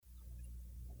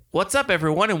What's up,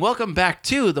 everyone, and welcome back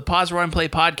to the Pause Run Play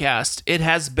podcast. It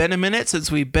has been a minute since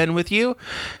we've been with you.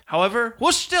 However,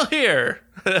 we're still here.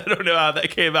 I don't know how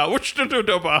that came out.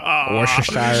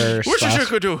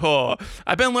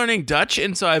 I've been learning Dutch,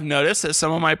 and so I've noticed that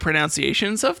some of my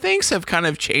pronunciations of things have kind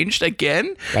of changed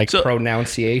again.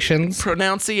 Pronunciations,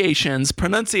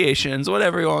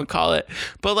 whatever you want to call it.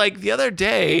 But like the other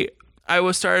day, I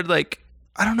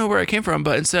I don't know where I came from,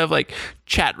 but instead of like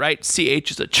chat, right?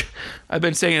 CH is a ch. I've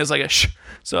been saying it as like a sh.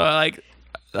 So I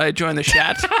joined the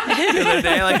chat the other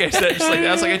day. Like I said, just like that.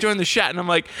 I was like, I joined the chat, and I'm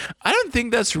like, I don't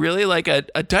think that's really like a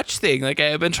Dutch thing. Like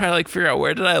I've been trying to like figure out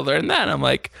where did I learn that. And I'm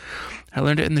like, I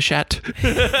learned it in the chat.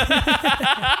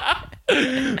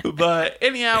 But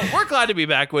anyhow, we're glad to be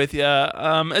back with you.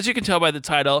 As you can tell by the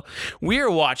title, we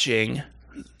are watching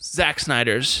Zack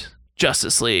Snyder's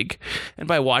Justice League, and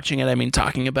by watching it I mean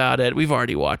talking about it. We've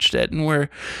already watched it, and we're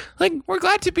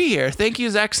glad to be here. Thank you,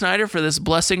 Zack Snyder, for this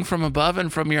blessing from above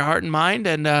and from your heart and mind.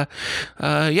 And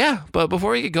but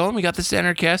before we get going, we got the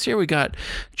standard cast here. We got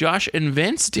Josh and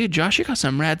Vince. Dude, Josh, you got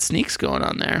some rad sneaks going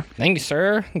on there. Thank you,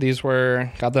 sir.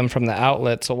 Got them from the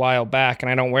outlets a while back,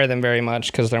 and I don't wear them very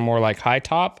much because they're more like high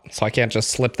top, so I can't just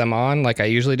slip them on like I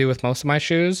usually do with most of my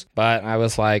shoes. But I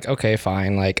was like, okay,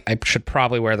 fine, like I should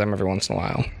probably wear them every once in a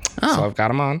while. Oh. So I've got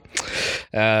them on.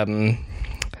 I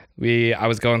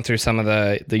was going through some of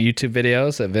the YouTube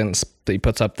videos that Vince, he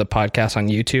puts up the podcast on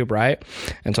YouTube, right?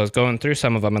 And so I was going through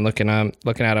some of them and looking at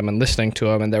them and listening to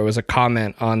them. And there was a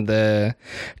comment on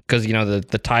because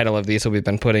the title of these that we've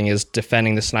been putting is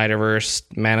Defending the Snyderverse,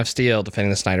 Man of Steel,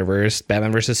 Defending the Snyderverse,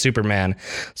 Batman versus Superman.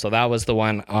 So that was the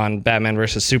one on Batman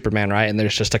versus Superman, right? And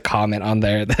there's just a comment on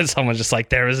there that someone's just like,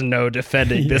 there is no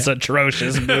defending this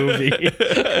atrocious movie. So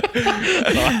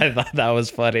I thought that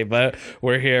was funny, but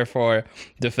we're here for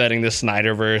Defending the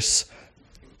Snyderverse,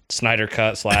 Snyder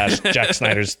Cut / Jack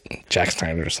Snyder.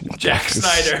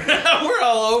 We're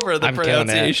all over the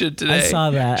pronunciation today. I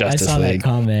saw that. That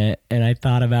comment, and I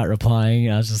thought about replying.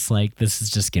 And I was just like, "This is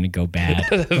just gonna go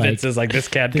bad." Vince is like, "This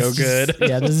can't go good."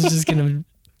 This is just gonna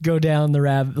go down the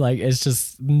rabbit. Like, it's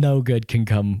just no good can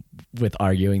come with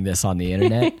arguing this on the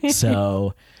internet.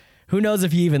 So, who knows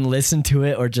if you even listened to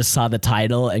it or just saw the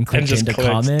title and clicked into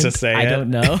comment? I don't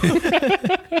know.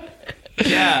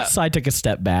 Yeah. So I took a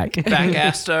step back.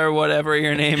 Backasta or whatever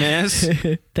your name is.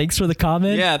 Thanks for the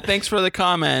comment. Yeah, thanks for the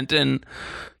comment. And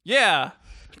yeah,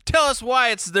 tell us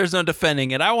why there's no defending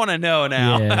it. I want to know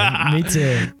now. Yeah, me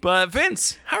too. But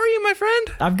Vince, how are you, my friend?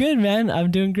 I'm good, man.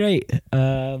 I'm doing great.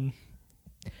 Babysitting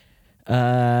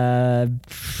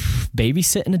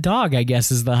a dog, I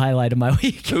guess, is the highlight of my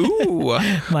week. Ooh.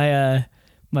 My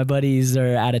buddies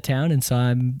are out of town, and so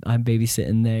I'm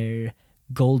babysitting their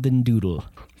golden doodle.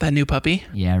 That new puppy?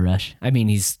 Yeah, Rush. I mean,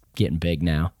 he's getting big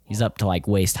now. He's up to like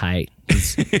waist height.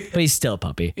 But he's still a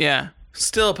puppy. Yeah,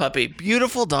 still a puppy.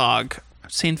 Beautiful dog.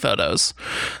 I've seen photos.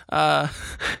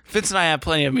 Vince and I have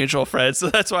plenty of mutual friends,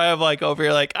 so that's why I'm like over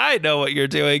here like, I know what you're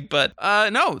doing. But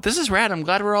no, this is rad. I'm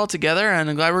glad we're all together, and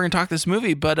I'm glad we're going to talk this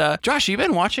movie. But Josh, you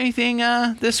been watching anything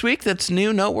this week that's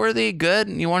new, noteworthy, good,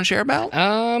 and you want to share about?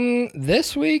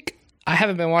 This week, I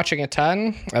haven't been watching a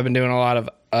ton. I've been doing a lot of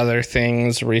other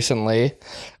things recently,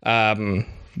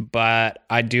 but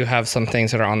I do have some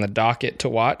things that are on the docket to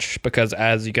watch because,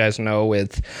 as you guys know,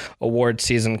 with award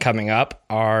season coming up,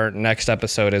 our next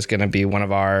episode is going to be one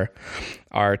of our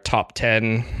top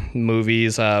 10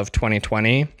 movies of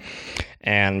 2020,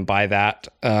 and by that,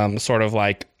 sort of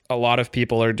like a lot of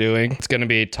people are doing, it's going to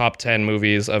be top 10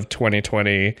 movies of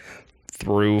 2020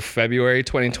 through February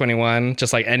 2021,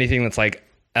 just like anything that's like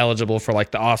eligible for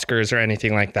like the Oscars or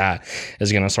anything like that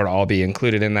is going to sort of all be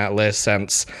included in that list,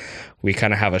 since we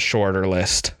kind of have a shorter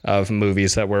list of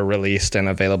movies that were released and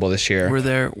available this year. Were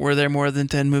there more than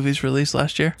 10 movies released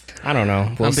last year? I don't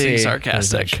know. I'm being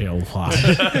sarcastic.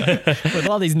 With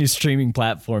all these new streaming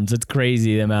platforms, it's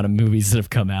crazy the amount of movies that have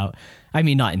come out. I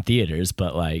mean, not in theaters,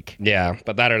 but like... Yeah,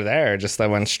 but that are there, just that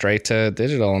went straight to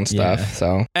digital and stuff,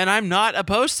 so... And I'm not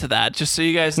opposed to that, just so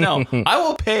you guys know. I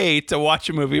will pay to watch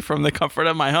a movie from the comfort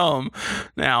of my home.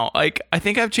 Now, like, I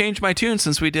think I've changed my tune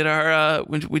since we did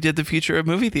when we did the future of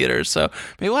movie theaters, so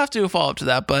maybe we'll have to do a follow-up to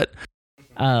that, but...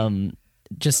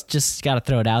 Just got to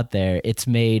throw it out there. It's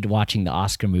made watching the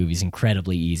Oscar movies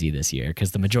incredibly easy this year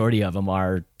because the majority of them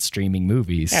are streaming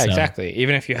movies. Yeah, exactly.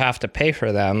 Even if you have to pay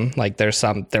for them, like they're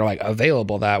like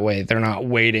available that way. They're not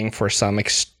waiting for some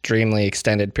extremely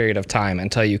extended period of time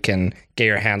until you can get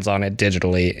your hands on it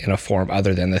digitally in a form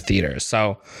other than the theaters.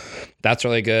 So that's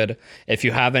really good. If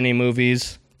you have any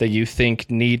movies that you think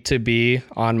need to be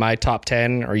on my top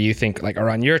 10, or you think like are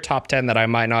on your top 10 that I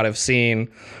might not have seen,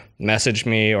 message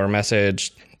me or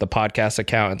message the podcast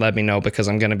account and let me know, because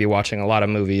I'm going to be watching a lot of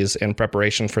movies in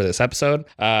preparation for this episode.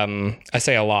 I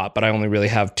say a lot, but I only really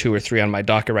have 2 or 3 on my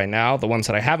docket right now. The ones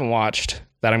that I haven't watched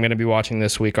that I'm going to be watching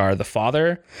this week are The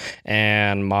Father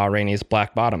and Ma Rainey's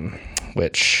Black Bottom,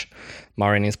 which Ma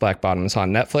Rainey's Black Bottom is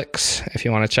on Netflix if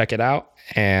you want to check it out.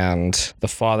 And The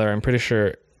Father, I'm pretty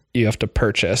sure you have to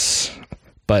purchase,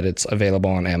 but it's available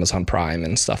on Amazon Prime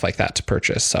and stuff like that to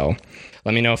purchase. So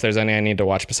let me know if there's any I need to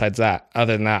watch besides that.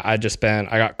 Other than that, I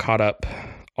got caught up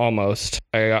almost.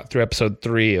 I got through episode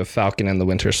 3 of Falcon and the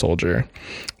Winter Soldier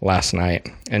last night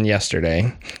and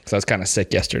yesterday, because I was kind of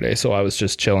sick yesterday. So I was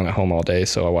just chilling at home all day.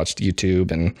 So I watched YouTube.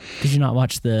 And did you not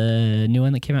watch the new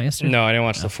one that came out yesterday? No, I didn't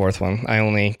watch the 4th one.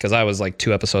 Because I was like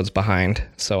 2 episodes behind.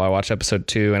 So I watched episode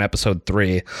 2 and episode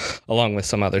 3 along with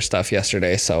some other stuff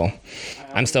yesterday. So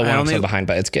I'm still 1 episode behind,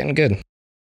 but it's getting good.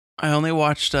 I only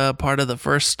watched part of the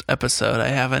first episode. I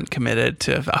haven't committed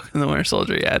to Falcon and the Winter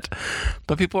Soldier yet,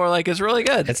 but people are like, it's really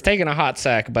good. It's taking a hot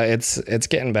sec, but it's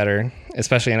getting better,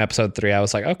 especially in episode 3. I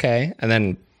was like, okay. And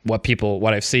then what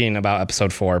I've seen about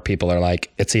episode 4, people are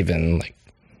like, it's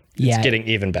getting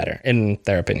even better in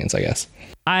their opinions, I guess.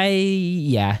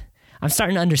 I'm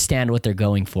starting to understand what they're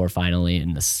going for finally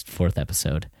in this 4th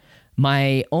episode.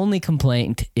 My only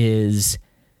complaint is,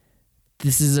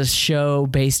 this is a show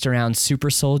based around super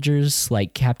soldiers,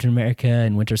 like Captain America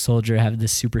and Winter Soldier have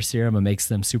this super serum that makes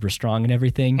them super strong and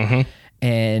everything. Mm-hmm.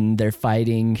 And they're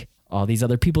fighting all these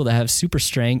other people that have super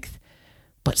strength.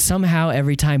 But somehow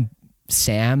every time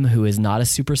Sam, who is not a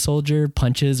super soldier,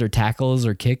 punches or tackles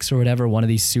or kicks or whatever one of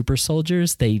these super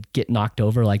soldiers, they get knocked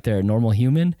over like they're a normal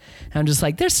human. And I'm just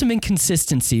like, there's some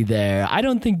inconsistency there. I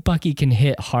don't think Bucky can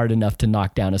hit hard enough to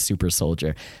knock down a super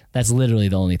soldier. That's literally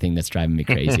the only thing that's driving me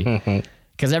crazy.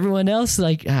 Because everyone else,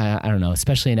 like, I don't know,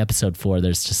 especially in episode 4,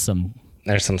 there's some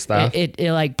stuff. It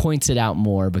like points it out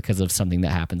more because of something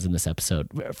that happens in this episode.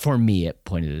 For me, it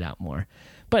pointed it out more.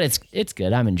 But it's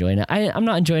good. I'm enjoying it. I'm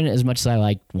not enjoying it as much as I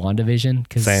like WandaVision,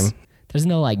 because there's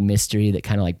no like mystery that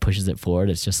kind of like pushes it forward.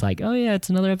 It's just like, oh yeah, it's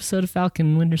another episode of Falcon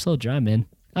and Winter Soldier. I'm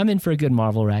in for a good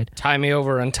Marvel ride. Tie me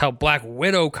over until Black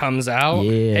Widow comes out.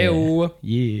 Yeah. Ew.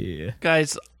 Yeah.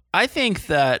 Guys, I think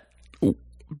that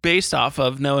based off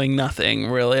of knowing nothing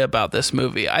really about this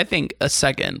movie, I think a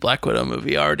second Black Widow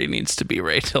movie already needs to be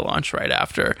ready to launch right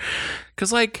after.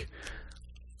 Because like...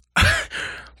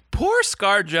 Poor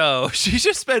ScarJo. She's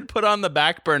just been put on the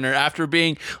back burner after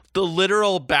being the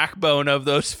literal backbone of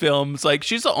those films. Like,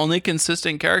 she's the only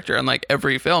consistent character in like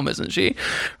every film, isn't she,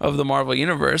 of the Marvel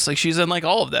universe? Like, she's in like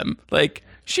all of them. Like,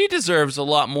 she deserves a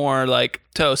lot more like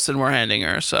toast than we're handing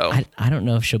her. So I don't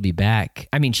know if she'll be back.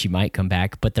 I mean, she might come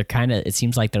back, but it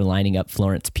seems like they're lining up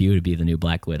Florence Pugh to be the new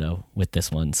Black Widow with this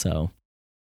one. So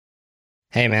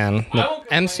hey man, the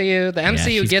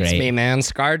MCU gets great. Me, man.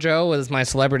 ScarJo was my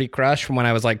celebrity crush from when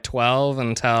I was like 12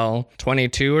 until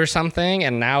 22 or something,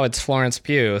 and now it's Florence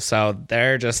Pugh. So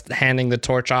they're just handing the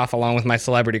torch off along with my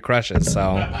celebrity crushes.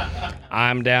 So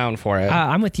I'm down for it.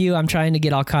 I'm with you. I'm trying to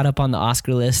get all caught up on the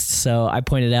Oscar list. So I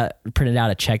printed out a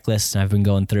checklist, and I've been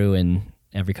going through, and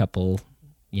every couple,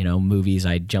 movies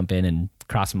I jump in and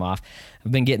cross them off.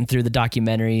 I've been getting through the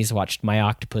documentaries, watched My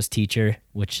Octopus Teacher,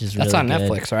 which is really That's on good.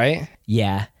 Netflix, right?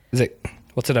 Yeah.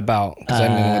 What's it about?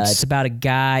 It's about a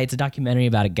guy. It's a documentary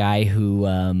about a guy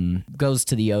who goes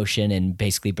to the ocean and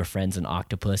basically befriends an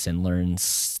octopus and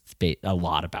learns a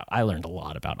lot about. I learned a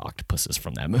lot about octopuses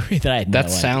from that movie that I had no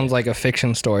idea. That sounds like a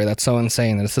fiction story. That's so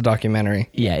insane that it's a documentary.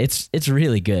 Yeah, it's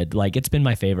really good. Like, it's been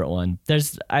my favorite one.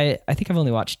 I think I've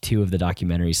only watched 2 of the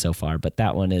documentaries so far, but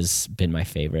that one has been my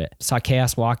favorite. Saw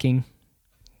Chaos Walking.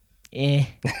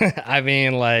 I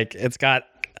mean, like, it's got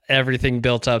everything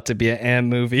built up to be an M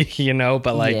movie,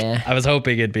 but like, yeah. I was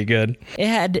hoping it'd be good.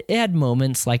 It had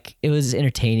moments, like, it was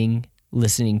entertaining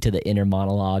listening to the inner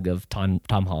monologue of Tom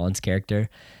Holland's character.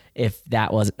 If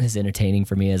that wasn't as entertaining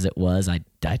for me as it was, I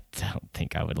don't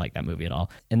think I would like that movie at all.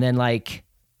 And then like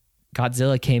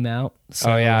Godzilla came out.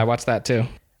 So oh yeah, I watched that too.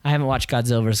 I haven't watched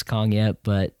Godzilla vs. Kong yet,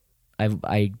 but I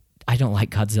don't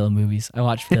like Godzilla movies. I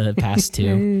watched the past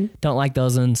 2. Don't like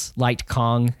those ones. Liked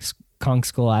Kong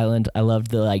Skull Island. I loved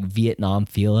the like Vietnam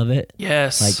feel of it.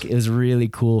 yes, Like, it was really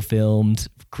cool filmed,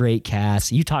 great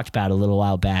cast. You talked about it a little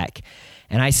while back.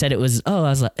 And I said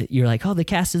you're like, oh, the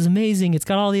cast is amazing. It's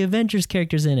got all the Avengers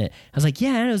characters in it. I was like,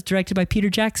 yeah, and it was directed by Peter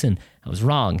Jackson. I was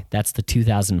wrong. That's the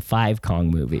 2005 Kong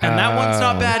movie. and that one's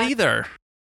not bad either.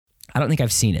 I don't think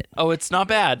I've seen it. Oh, it's not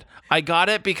bad. I got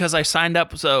it because I signed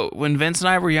up. So when Vince and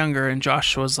I were younger and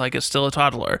Josh was like still a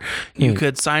toddler, you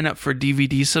could sign up for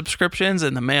DVD subscriptions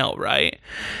in the mail, right?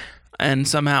 And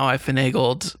somehow I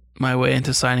finagled my way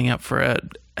into signing up for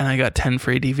and I got 10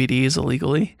 free DVDs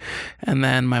illegally. And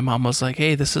then my mom was like,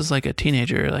 hey, this is like a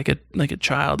teenager, like a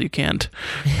child. You can't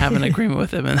have an agreement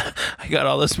with him. And I got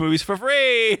all those movies for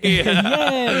free.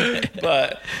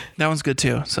 But that one's good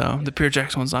too. So the Peter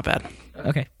Jackson one's not bad.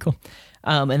 Okay, cool.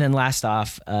 And then last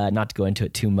off, not to go into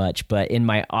it too much, but in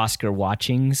my Oscar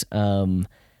watchings, Sound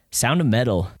of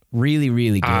Metal, really,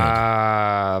 really good.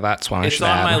 That's one. It's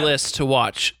on my list to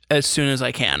watch as soon as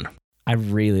I can. I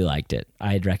really liked it.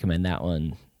 I'd recommend that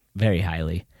one very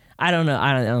highly. I don't know.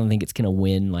 I don't think it's gonna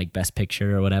win like Best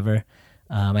Picture or whatever.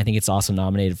 I think it's also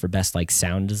nominated for Best like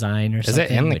Sound Design or something.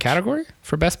 Is it in the category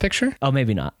for Best Picture? Oh,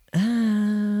 maybe not.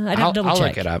 I'd have to double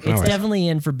check. Look it up. It's definitely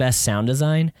in for Best Sound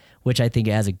Design, which I think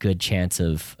it has a good chance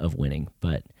of winning.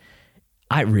 But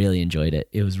I really enjoyed it.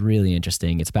 It was really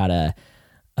interesting. It's about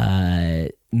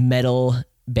a metal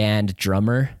band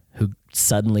drummer who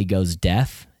suddenly goes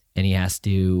deaf, and he has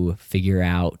to figure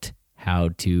out how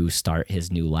to start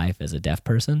his new life as a deaf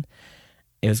person.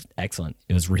 It was excellent.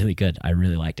 It was really good. I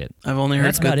really liked it. I've only heard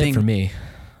That's about good it for me.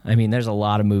 I mean, there's a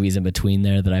lot of movies in between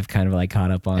there that I've kind of like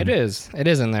caught up on. It is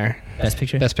in there. Best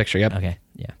Picture? Best Picture, yep. Okay,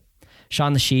 yeah.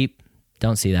 Shaun the Sheep.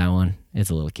 Don't see that one. It's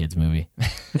a little kid's movie.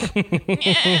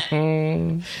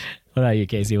 What about you,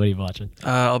 Casey? What are you watching?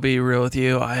 I'll be real with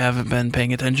you. I haven't been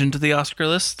paying attention to the Oscar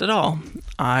list at all.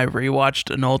 I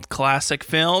rewatched an old classic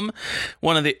film,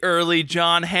 one of the early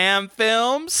John Hamm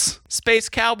films, Space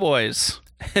Cowboys.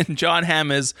 And John Hamm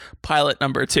is pilot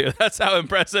number 2. That's how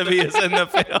impressive he is in the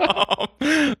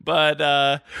film. But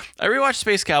I rewatched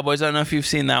Space Cowboys. I don't know if you've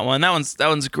seen that one. That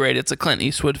one's great. It's a Clint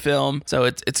Eastwood film, so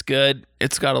it's good.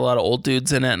 It's got a lot of old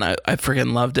dudes in it, and I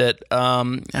freaking loved it.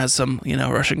 It has some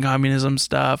Russian communism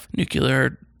stuff,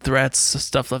 nuclear threats,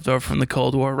 stuff left over from the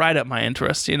Cold War, right up my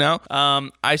interest.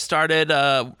 I started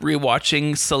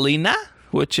rewatching Selena,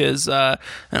 which is an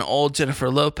old Jennifer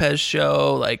Lopez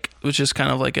show, which is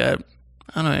kind of like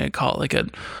I don't know, I call it like a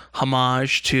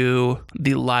homage to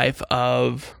the life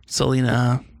of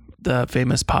Selena, the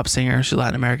famous pop singer. She's a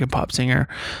Latin American pop singer,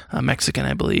 Mexican,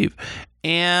 I believe.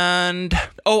 And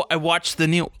I watched the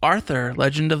new Arthur,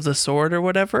 Legend of the Sword or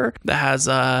whatever, that has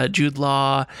Jude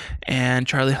Law and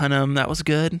Charlie Hunnam. That was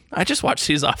good. I just watched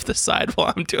these off the side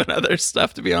while I'm doing other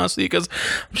stuff, to be honest with you, because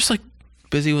I'm just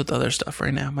busy with other stuff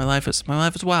right now. My life is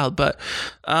wild, but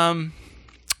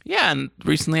yeah. And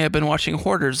recently I've been watching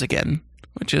Hoarders again,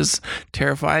 which is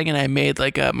terrifying. And I made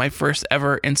my first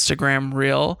ever Instagram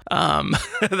reel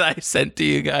that I sent to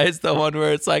you guys. The one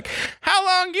where it's like, how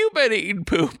long you been eating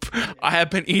poop? I have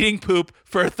been eating poop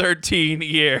for 13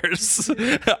 years.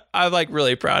 I'm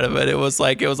really proud of it. It was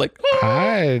like,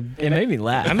 it made me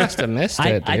laugh. I must have missed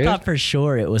it, dude. I thought for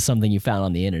sure it was something you found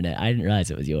on the internet. I didn't realize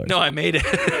it was yours. No, I made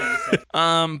it.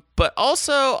 But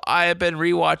also I have been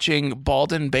rewatching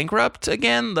Bald and Bankrupt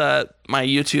again, my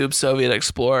YouTube Soviet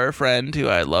Explorer friend who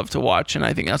I love to watch, and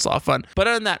I think that's a lot of fun. But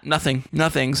other than that,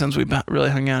 nothing since we've really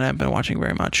hung out. I haven't been watching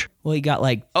very much. Well, you got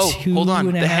hold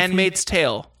on, The Handmaid's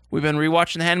Tale. We've been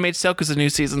rewatching The Handmaid's Tale because the new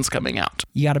season's coming out.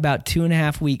 You got about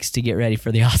 2.5 weeks to get ready for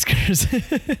the Oscars.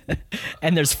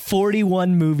 And there's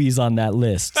 41 movies on that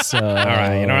list. So all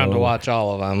right, you don't have to watch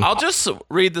all of them. I'll just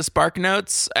read the Spark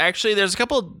Notes. Actually, there's a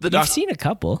couple. You've seen a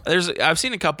couple. I've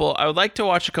seen a couple. I would like to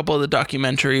watch a couple of the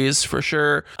documentaries for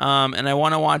sure. And I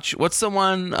want to watch, what's the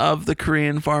one of the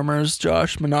Korean farmers,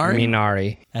 Josh?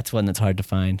 Minari? That's one that's hard to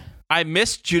find. I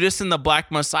missed Judas and the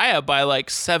Black Messiah by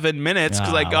 7 minutes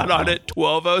because I got on at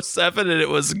 12:07 and it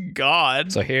was gone.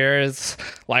 So here's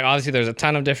obviously there's a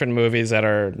ton of different movies that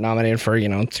are nominated for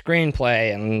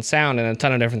screenplay and sound and a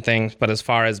ton of different things. But as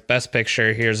far as Best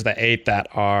Picture, here's the 8 that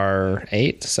are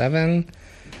 8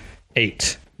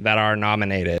 that are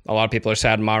nominated. A lot of people are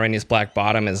sad Ma Rainey's Black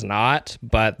Bottom is not,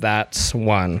 but that's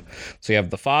one. So you have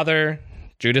The Father,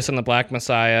 Judas and the Black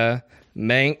Messiah.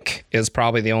 Mank is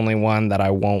probably the only one that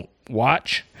I won't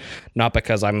watch, not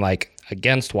because I'm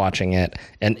against watching it,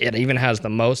 and it even has the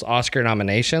most Oscar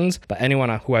nominations, but anyone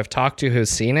who I've talked to who's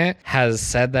seen it has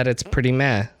said that it's pretty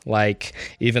meh.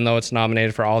 Even though it's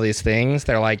nominated for all these things,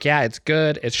 they're yeah, it's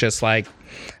good, it's just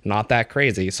not that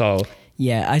crazy. So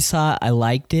yeah, I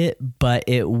liked it, but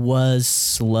it was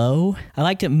slow. I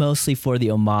liked it mostly for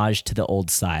the homage to the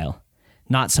old style.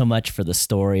 Not so much for the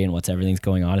story and everything's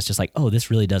going on. It's just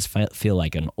this really does feel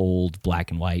like an old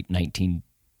black and white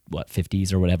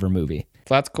 50s or whatever movie.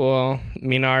 That's cool.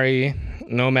 Minari,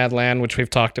 Nomadland, which we've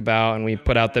talked about, and we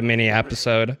put out the mini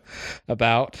episode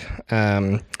about.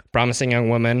 Promising Young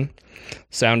Woman,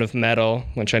 Sound of Metal,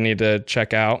 which I need to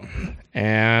check out,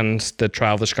 and The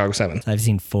Trial of the Chicago 7. I've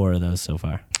seen 4 of those so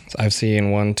far. So I've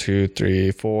seen 1, 2,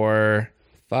 3, 4,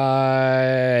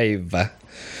 5.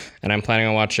 And I'm planning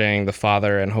on watching The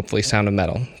Father and hopefully Sound of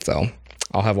Metal. So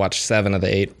I'll have watched 7 of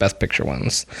the 8 Best Picture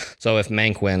ones. So if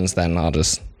Mank wins, then I'll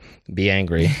just be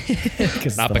angry.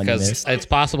 Not because it's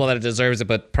possible that it deserves it,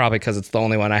 but probably because it's the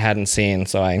only one I hadn't seen,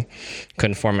 so I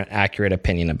couldn't form an accurate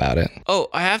opinion about it. Oh,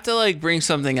 I have to bring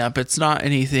something up. It's not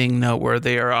anything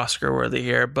noteworthy or Oscar worthy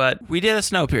here, but we did a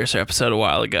Snowpiercer episode a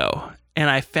while ago, and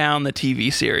I found the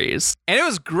TV series. And it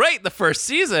was great the first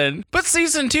season, but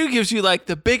season 2 gives you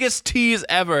the biggest tease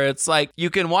ever. It's you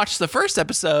can watch the first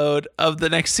episode of the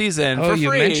next season for free.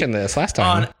 Oh, you mentioned this last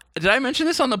time. Did I mention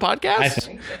this on the podcast? I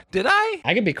think so. Did I?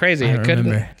 I could be crazy. I don't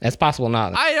remember. It's possible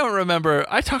not. I don't remember.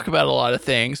 I talk about a lot of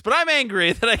things, but I'm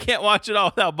angry that I can't watch it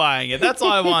all without buying it. That's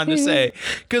all I wanted to say.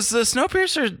 Because the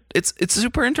Snowpiercer, it's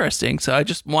super interesting. So I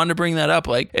just wanted to bring that up.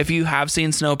 If you have seen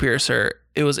Snowpiercer,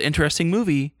 it was an interesting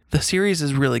movie. The series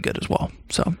is really good as well.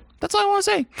 So that's all I want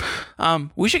to say.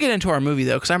 We should get into our movie,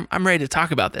 though, because I'm ready to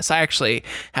talk about this. I actually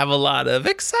have a lot of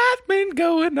excitement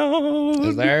going on.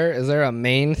 Is there a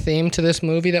main theme to this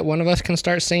movie that one of us can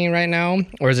start singing right now?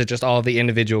 Or is it just all of the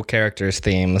individual characters'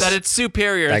 themes? That it's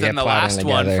superior than the last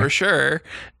one, for sure.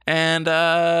 And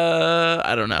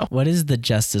I don't know. What is the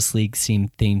Justice League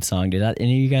theme song? Did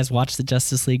any of you guys watch the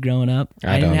Justice League growing up?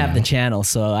 I didn't have the channel,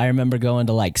 so I remember going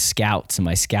to scouts, and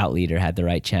my scout leader had the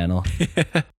right channel.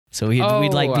 So we'd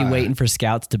be waiting for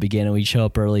scouts to begin, and we'd show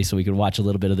up early so we could watch a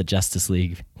little bit of the Justice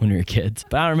League when we were kids.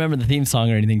 But I don't remember the theme song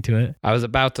or anything to it. I was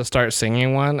about to start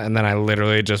singing one, and then I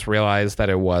literally just realized that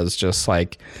it was just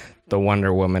the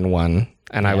Wonder Woman one.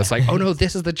 And I was like, oh no,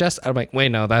 this is the Justice. I'm like, wait,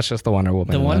 no, that's just the Wonder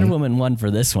Woman. The Wonder Woman one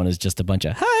for this one is just a bunch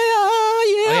of,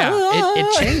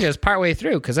 it changes partway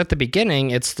through, because at the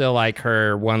beginning it's still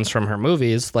her ones from her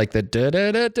movies, like the da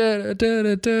da da da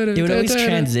da da. It would always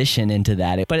transition into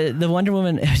that. But the Wonder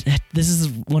Woman, this is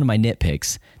one of my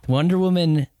nitpicks. The Wonder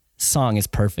Woman song is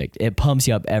perfect. It pumps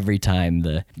you up every time.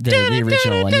 The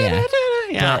original one, yeah.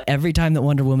 But every time that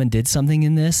Wonder Woman did something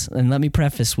in this, and let me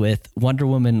preface with, Wonder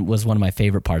Woman was one of my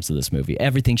favorite parts of this movie.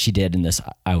 Everything she did in this,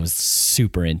 I was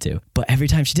super into. But every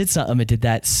time she did something, it did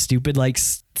that stupid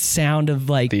sound of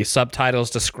the subtitles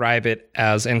describe it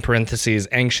as, in parentheses,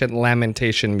 ancient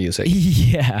lamentation music.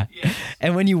 Yeah.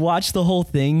 And when you watch the whole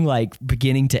thing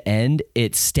beginning to end,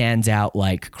 it stands out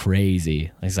like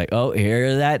crazy. It's oh,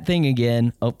 here's that thing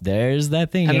again. Oh, there's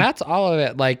that thing again. And that's all of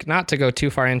it. Not to go too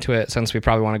far into it, since we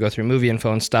probably want to go through movie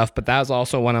info and stuff, but that was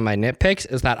also one of my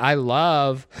nitpicks, is that I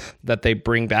love that they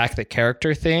bring back the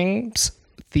character themes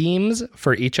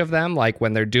for each of them,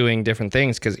 when they're doing different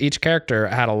things, because each character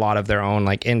had a lot of their own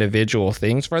individual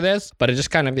things for this, but it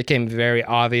just kind of became very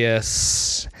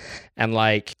obvious, and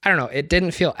I don't know, it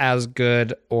didn't feel as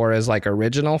good or as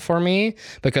original for me,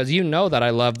 because that I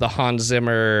love the Hans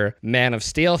Zimmer Man of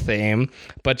Steel theme,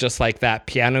 but just that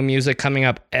piano music coming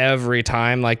up every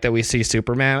time that we see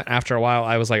Superman, after a while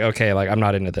I was okay, I'm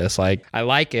not into this. I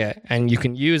like it and you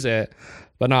can use it,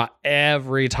 but not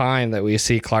every time that we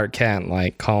see Clark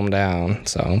Kent, calm down.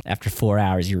 So after 4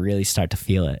 hours, you really start to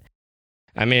feel it.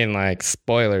 I mean,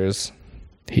 spoilers,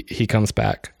 he comes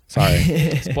back.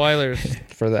 Sorry. Spoilers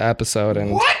for the episode.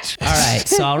 And what? All right,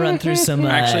 so I'll run through some...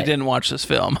 I actually didn't watch this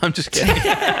film. I'm just kidding.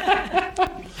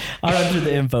 I'll run through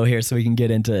the info here so we can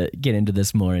get into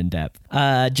this more in depth.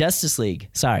 Justice League.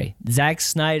 Sorry. Zack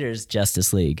Snyder's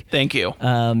Justice League. Thank you.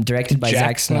 Directed by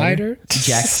Zack Snyder.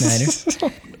 Jack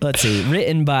Snyder. Let's see.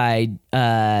 Written by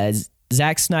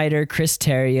Zack Snyder, Chris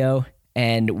Terrio,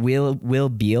 and Will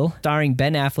Beal. Starring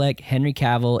Ben Affleck, Henry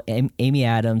Cavill, Amy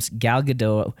Adams, Gal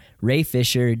Gadot, Ray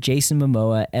Fisher, Jason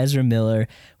Momoa, Ezra Miller.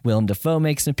 Willem Dafoe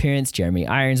makes an appearance. Jeremy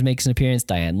Irons makes an appearance.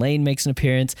 Diane Lane makes an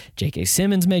appearance. J.K.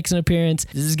 Simmons makes an appearance.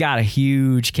 This has got a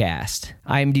huge cast.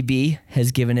 IMDb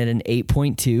has given it an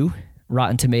 8.2.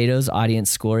 Rotten Tomatoes audience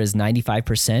score is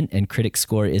 95% and critic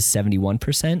score is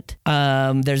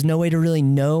 71%. There's no way to really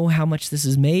know how much this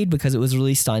is made because it was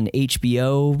released on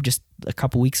HBO just a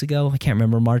couple weeks ago. I can't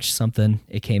remember, March something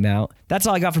it came out. That's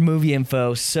all I got for movie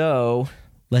info. So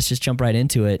let's just jump right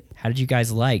into it. How did you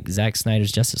guys like Zack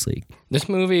Snyder's Justice League? This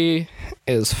movie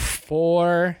is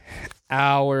 4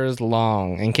 hours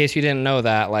long. In case you didn't know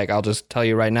that, I'll just tell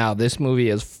you right now, this movie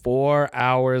is 4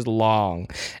 hours long.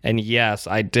 And yes,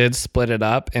 I did split it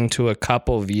up into a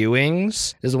couple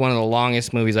viewings. This is one of the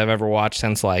longest movies I've ever watched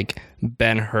since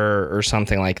Ben-Hur or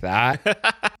something like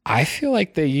that. I feel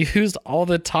like they used all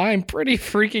the time pretty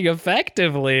freaking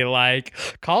effectively.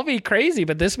 Call me crazy,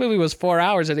 but this movie was 4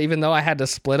 hours, and even though I had to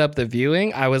split up the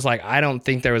viewing, I was I don't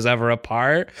think there was ever a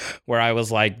part where I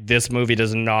was this movie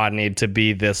does not need to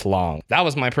be this long. That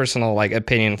was my personal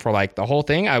opinion for the whole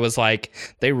thing. I was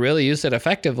they really used it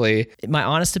effectively. My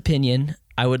honest opinion,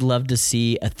 I would love to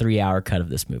see a 3 hour cut of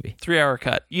this movie. 3 hour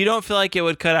cut. You don't feel like it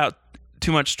would cut out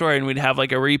too much story and we'd have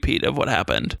like a repeat of what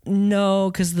happened. No,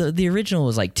 because the original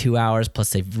was like 2 hours,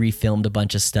 plus they've refilmed a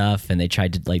bunch of stuff and they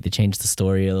tried to like they changed the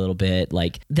story a little bit.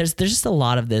 Like there's just a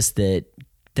lot of this that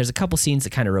there's a couple scenes that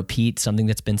kind of repeat something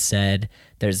that's been said.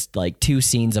 There's like 2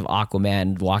 scenes of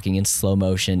Aquaman walking in slow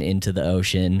motion into the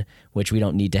ocean, which we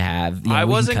don't need to have. You know, I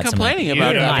wasn't complaining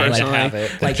about that personally. Have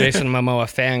it. Like Jason Momoa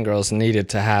fangirls needed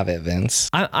to have it, Vince.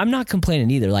 I'm not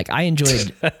complaining either. Like I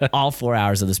enjoyed all 4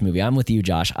 hours of this movie. I'm with you,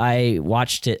 Josh. I've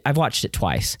watched it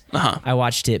twice. I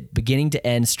watched it beginning to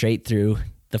end straight through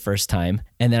the first time,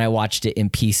 and then I watched it in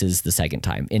pieces the second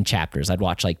time, in chapters. I'd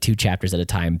watch like 2 chapters at a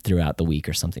time throughout the week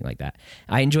or something like that.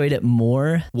 I enjoyed it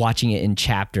more watching it in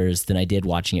chapters than I did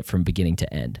watching it from beginning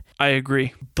to end. I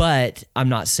agree. But I'm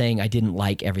not saying I didn't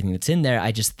like everything that's in there.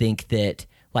 I just think that,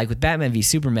 like with Batman v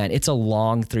Superman, it's a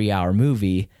long 3-hour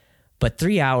movie, but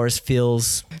 3 hours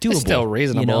feels doable. It's still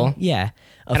reasonable. You know? Yeah.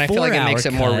 And I feel like it makes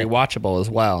it more rewatchable as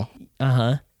well.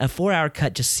 A 4-hour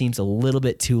cut just seems a little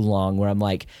bit too long, where I'm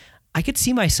like, I could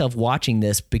see myself watching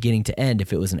this beginning to end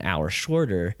if it was an hour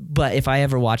shorter. But if I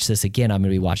ever watch this again, I'm going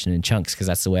to be watching it in chunks because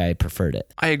that's the way I preferred it.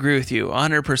 I agree with you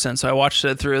 100%. So I watched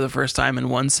it through the first time in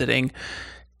one sitting,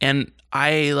 and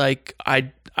I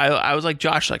was like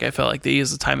Josh, like I felt like they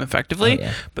used the time effectively. Oh,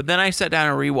 yeah. But then I sat down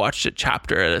and rewatched it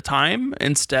chapter at a time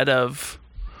instead of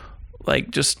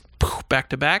like just back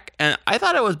to back. And I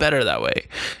thought it was better that way.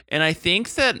 And I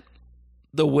think that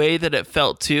the way that it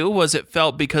felt too was it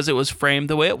felt because it was framed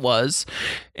the way it was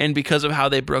and because of how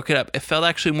they broke it up, it felt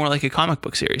actually more like a comic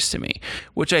book series to me,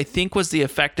 which I think was the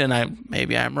effect, and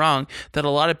maybe I'm wrong, that a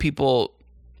lot of people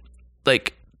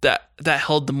like that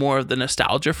held the more of the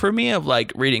nostalgia for me of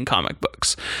like reading comic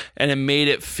books, and it made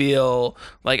it feel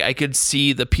like I could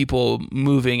see the people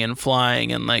moving and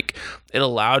flying, and like it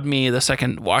allowed me, the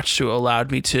second watch through allowed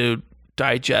me to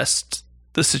digest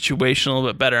the situation a little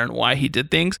bit better and why he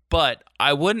did things. But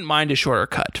I wouldn't mind a shorter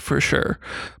cut for sure.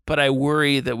 But I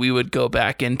worry that we would go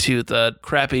back into the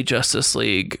crappy Justice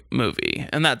League movie.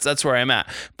 And that's where I'm at.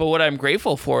 But what I'm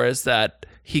grateful for is that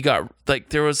he got, like,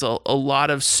 there was a lot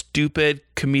of stupid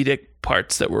comedic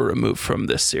parts that were removed from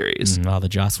this series. All the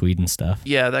Joss Whedon stuff.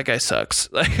 Yeah, that guy sucks.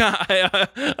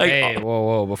 Hey,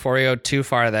 whoa! Before we go too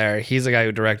far there, he's the guy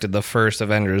who directed the first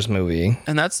Avengers movie,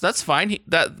 and that's fine.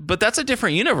 But that's a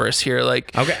different universe here.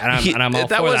 Like, okay, and I'm all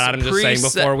for that. I'm just saying,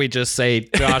 before we just say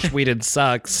Josh Whedon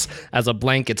sucks as a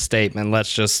blanket statement,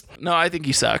 let's just. No, I think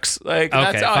he sucks. Like,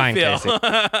 okay, that's how fine, I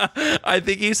feel. I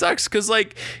think he sucks because,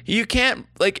 like, you can't,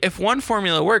 like, if one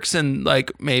formula works, and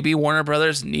like maybe Warner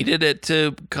Brothers needed it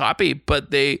to copy,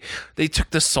 but they took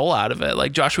the soul out of it.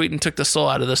 Like, Josh Whedon took the soul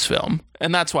out of this film,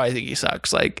 and that's why I think he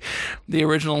sucks. Like, the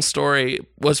original story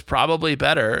was probably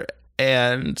better,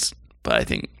 but I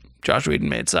think Josh Whedon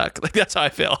made it suck. Like, that's how I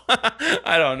feel.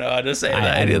 I don't know how to say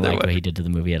that. I don't like what he did to the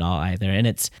movie at all either.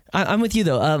 And I'm with you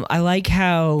though. I like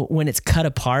how when it's cut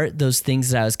apart, those things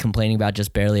that I was complaining about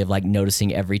just barely, of like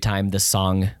noticing every time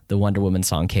the Wonder Woman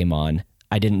song came on,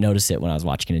 I didn't notice it when I was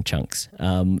watching it in chunks.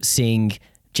 Seeing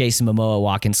Jason Momoa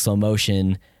walk in slow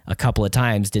motion a couple of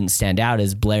times didn't stand out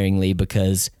as blaringly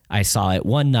because I saw it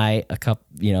one night,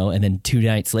 and then 2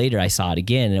 nights later I saw it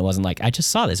again, and it wasn't like I just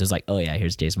saw this. It was like, oh yeah,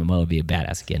 here's Jason Momoa be a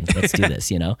badass again. Let's do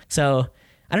this, So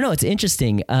I don't know. It's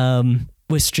interesting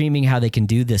with streaming how they can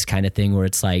do this kind of thing where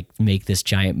it's like make this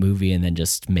giant movie and then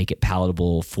just make it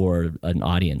palatable for an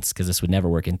audience, because this would never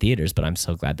work in theaters. But I'm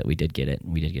so glad that we did get it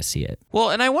and we did get to see it. Well,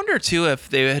 and I wonder too if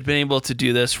they had been able to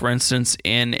do this, for instance,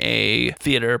 in a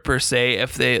theater per se,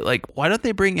 if they why don't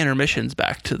they bring intermissions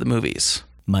back to the movies?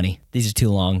 Money. These are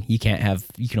too long. You can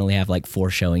only have like 4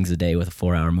 showings a day with a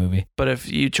 4-hour movie. But if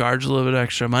you charge a little bit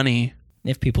extra money,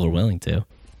 if people are willing to.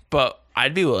 But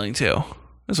I'd be willing to.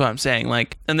 That's what I'm saying.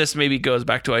 Like, and this maybe goes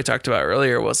back to what I talked about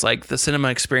earlier, was like the cinema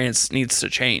experience needs to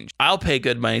change. I'll pay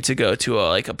good money to go to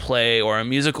a play or a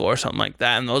musical or something like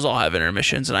that, and those all have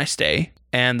intermissions, and I stay.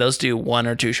 And those do 1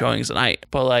 or 2 showings a night.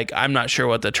 But like, I'm not sure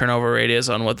what the turnover rate is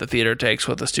on what the theater takes,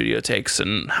 what the studio takes,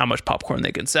 and how much popcorn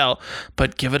they can sell.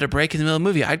 But give it a break in the middle of the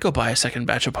movie. I'd go buy a second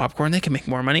batch of popcorn. They can make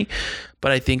more money.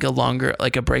 But I think a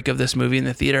break of this movie in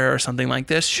the theater or something like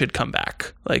this should come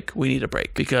back. Like, we need a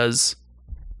break because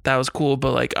that was cool,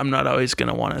 but like, I'm not always going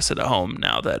to want to sit at home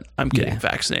now that I'm getting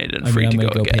vaccinated and free to go again.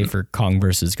 I'm going to go pay for Kong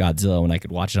versus Godzilla when I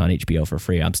could watch it on HBO for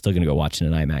free. I'm still going to go watch it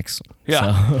in IMAX.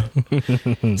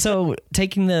 Yeah. So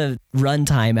taking the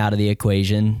runtime out of the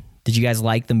equation, Did you guys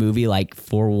like the movie like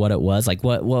for what it was? Like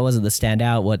what was it that stand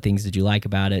out? What things did you like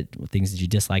about it? What things did you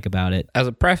dislike about it? As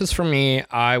a preface for me,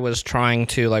 I was trying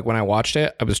to, like, when I watched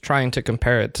it, I was trying to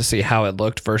compare it to see how it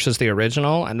looked versus the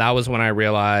original. And that was when I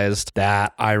realized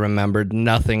that I remembered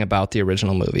nothing about the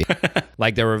original movie.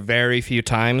 Like, there were very few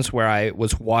times where I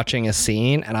was watching a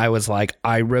scene and I was like,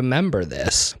 I remember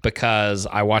this, because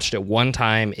I watched it one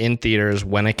time in theaters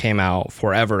when it came out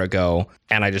forever ago,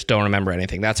 and I just don't remember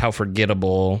anything. That's how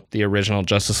forgettable the original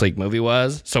Justice League movie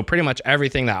was. So pretty much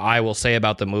everything that I will say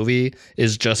about the movie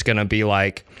is just going to be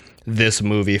like this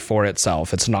movie for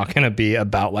itself. It's not going to be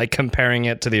about like comparing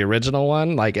it to the original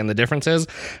one, like, and the differences,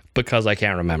 because I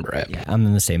can't remember it. Yeah, I'm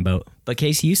in the same boat. But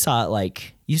Casey, you saw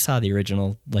the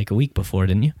original like a week before,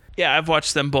 didn't you? Yeah, I've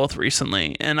watched them both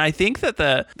recently, and I think that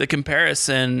the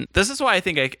comparison, this is why I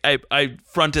think I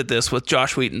fronted this with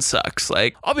Josh Whedon sucks.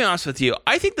 Like, I'll be honest with you,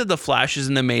 I think that The Flash is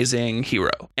an amazing hero,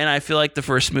 and I feel like the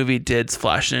first movie did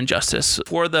Flash an injustice.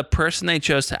 For the person they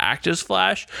chose to act as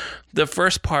Flash, the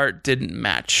first part didn't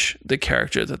match the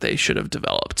character that they should have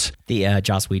developed. The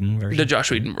Joss Whedon version. The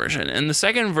Josh Whedon version. And the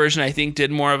second version, I think,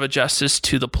 did more of a justice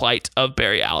to the plight of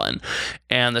Barry Allen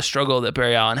and the struggle that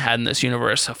Barry Allen had in this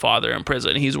universe, a father in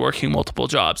prison. He's working multiple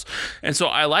jobs. And so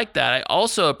I like that. I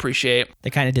also appreciate... They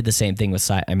kind of did the same thing with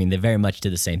they very much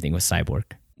did the same thing with Cyborg.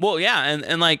 Well, yeah,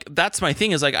 and like, that's my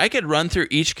thing, is like, I could run through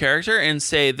each character and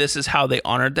say this is how they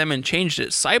honored them and changed it.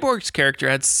 Cyborg's character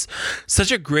had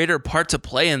such a greater part to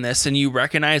play in this, and you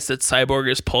recognize that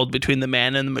Cyborg is pulled between the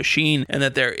man and the machine, and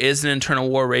that there is an internal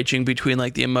war raging between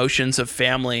like the emotions of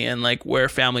family and like where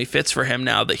family fits for him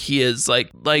now that he is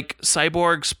like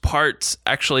Cyborg's parts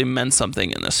actually meant something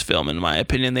in this film, in my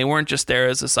opinion. They weren't just there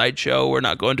as a sideshow. We're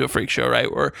not going to a freak show, right?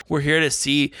 We're here to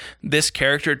see this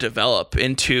character develop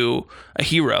into a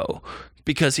hero,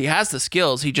 because he has the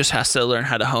skills. He just has to learn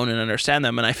how to hone and understand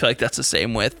them. And I feel like that's the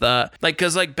same with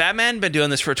because Batman been doing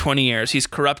this for 20 years. He's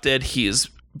corrupted, he's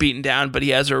beaten down, but he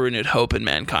has a renewed hope in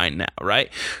mankind now, right?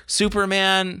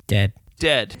 Superman dead.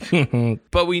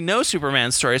 But we know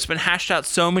Superman's story. It's been hashed out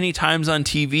so many times on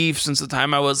TV since the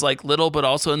time I was like little, but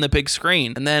also in the big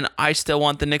screen. And then I still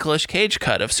want the Nicolas Cage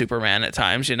cut of Superman at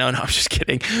times, No, I'm just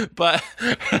kidding. But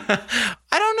I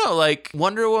don't know, like,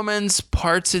 Wonder Woman's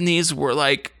parts in these were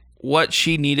like what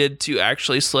she needed to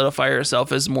actually solidify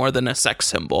herself as more than a sex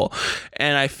symbol.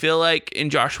 And I feel like in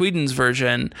Josh Whedon's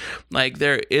version, like,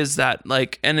 there is that,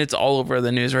 like, and it's all over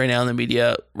the news right now in the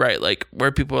media, right? Like,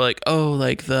 where people are like, oh,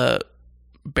 like the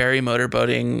Barry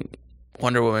motorboating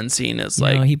Wonder Woman scene is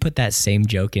like... No, he put that same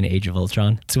joke in Age of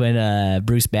Ultron. It's when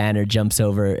Bruce Banner jumps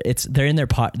over. They're in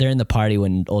the party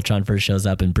when Ultron first shows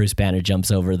up, and Bruce Banner jumps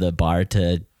over the bar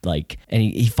to like, and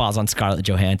he falls on Scarlett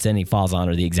Johansson. He falls on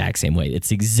her the exact same way. It's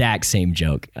the exact same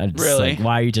joke. Really? Like,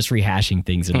 why are you just rehashing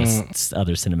things in this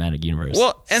other cinematic universe?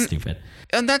 Well, and stupid.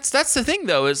 And that's the thing,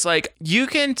 though, is like, you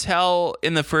can tell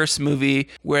in the first movie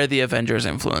where the Avengers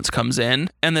influence comes in,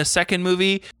 and the second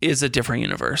movie is a different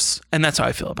universe, and that's how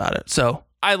I feel about it. So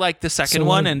I like the second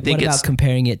one, and think what about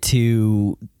comparing it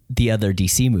to the other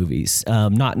DC movies?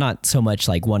 Not so much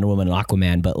like Wonder Woman and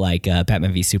Aquaman, but like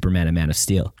Batman v Superman and Man of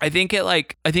Steel. I think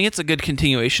it's a good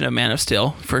continuation of Man of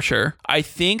Steel for sure. I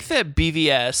think that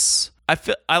BVS.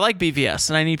 I like BVS,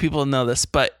 and I need people to know this,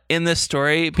 but in this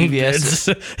story,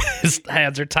 BVS... His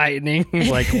hands are tightening. He's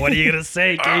like, what are you going to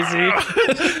say,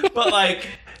 Casey? But like,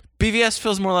 BVS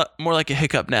feels more like a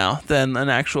hiccup now than an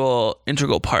actual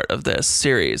integral part of this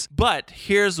series. But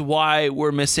here's why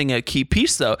we're missing a key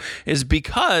piece, though, is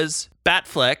because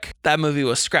Batfleck, that movie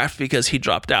was scrapped because he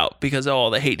dropped out because of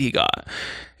all the hate he got.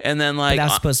 And then like... But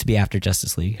that's supposed to be after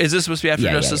Justice League. Is this supposed to be after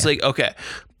Justice League? Okay.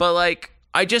 But like...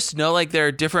 I just know like there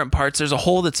are different parts. There's a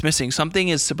hole that's missing. Something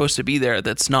is supposed to be there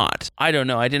that's not. I don't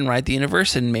know. I didn't write the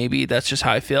universe, and maybe that's just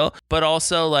how I feel. But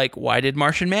also, like, why did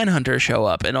Martian Manhunter show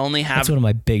up and only have... That's one of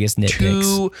my biggest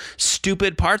nitpicks. 2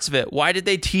 stupid parts of it? Why did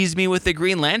they tease me with the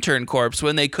Green Lantern Corps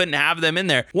when they couldn't have them in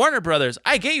there? Warner Brothers,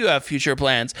 I get you have future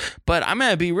plans, but I'm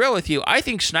going to be real with you. I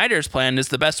think Snyder's plan is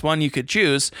the best one you could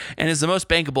choose and is the most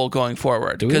bankable going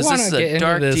forward. Do we want to get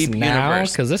into this now?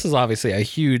 Because this is obviously a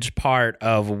huge part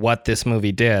of what this movie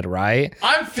did, right?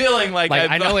 I'm feeling like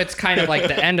I know it's kind of like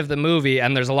the end of the movie,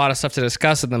 and there's a lot of stuff to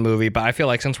discuss in the movie, but I feel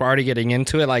like since we're already getting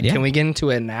into it, like, can Can we get into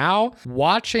it now?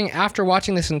 After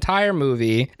watching this entire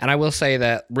movie, and I will say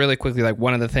that really quickly, like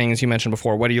one of the things you mentioned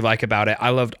before, what do you like about it?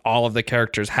 I loved all of the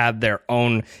characters had their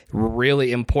own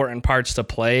really important parts to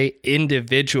play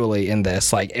individually in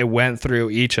this. Like it went through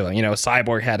each of them. You know,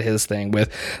 Cyborg had his thing with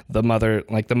the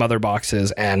mother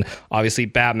boxes, and obviously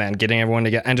Batman getting everyone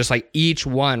together, and just like each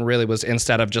one really was,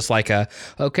 instead of just like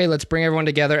okay, let's bring everyone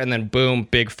together and then boom,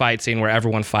 big fight scene where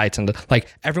everyone fights, and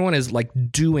like everyone is like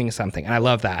doing something, and I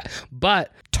love that.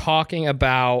 But talking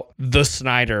about the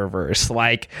Snyderverse,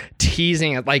 like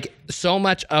teasing it, like so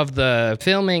much of the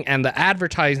filming and the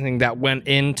advertising that went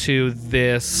into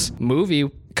this movie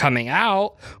coming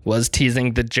out was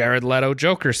teasing the Jared Leto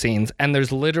Joker scenes, and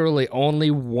there's literally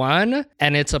only one,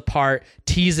 and it's a part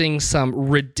teasing some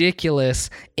ridiculous,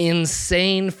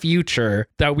 insane future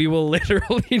that we will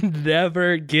literally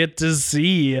never get to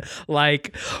see.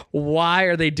 Like, why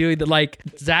are they doing that? Like,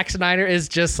 Zack Snyder is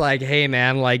just like, hey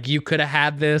man, like you could have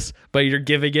had this, but you're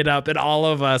giving it up, and all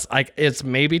of us, like, it's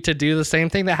maybe to do the same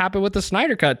thing that happened with the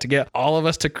Snyder Cut, to get all of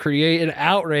us to create an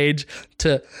outrage,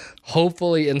 to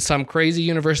hopefully in some crazy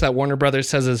universe that Warner Brothers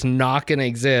says is not going to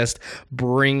exist,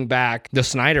 bring back the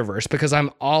Snyderverse, because I'm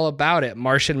all about it.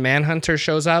 Martian Manhunter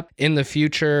shows up in the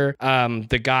future.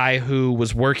 The guy who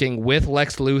was working with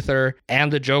Lex Luthor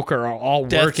and the Joker are all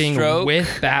working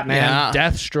with Batman. Yeah.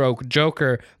 Deathstroke,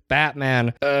 Joker,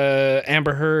 Batman,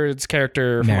 Amber Heard's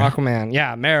character from Aquaman.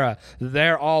 Yeah, Mara.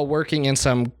 They're all working in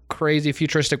some crazy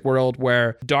futuristic world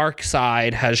where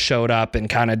Darkseid has showed up and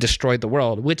kind of destroyed the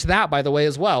world, which that, by the way,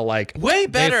 as well, like way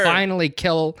better. They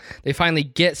finally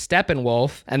get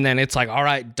Steppenwolf, and then it's like, all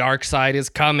right, Darkseid is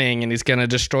coming and he's going to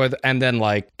destroy and then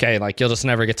like, okay, like you'll just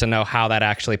never get to know how that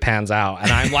actually pans out. And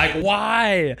I'm like,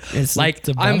 why? It's like,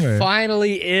 I'm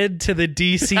finally into the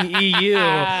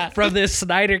DCEU from this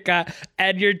Snyder Cut,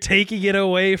 and you're taking it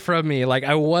away from me. Like,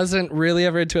 I wasn't really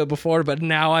ever into it before, but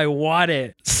now I want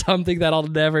it. Something that I'll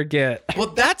never get.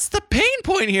 Well, that's the pain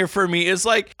point here for me, is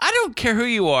like, I don't care who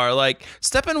you are. Like,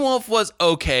 Steppenwolf was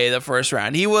okay the first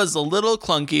round. He was a little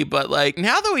clunky, but like,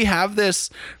 now that we have this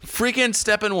freaking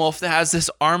Steppenwolf that has this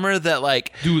armor that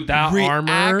like, dude, that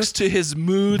reacts armor to his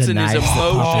moods and his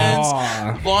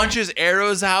emotions, launches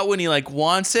arrows out when he like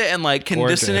wants it, and like can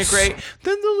disintegrate.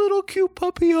 Then the little cute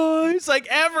puppy eyes, like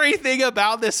everything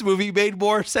about this movie made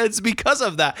more sense because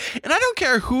of that. And I don't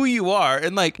care who you are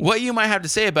and like what you might have to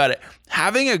say about it.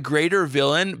 Having a greater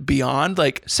villain beyond,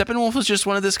 like, Steppenwolf was just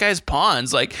one of this guy's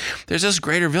pawns. Like, there's this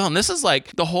greater villain. This is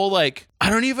like the whole, like, I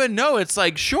don't even know. It's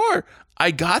like, sure,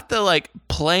 I got the like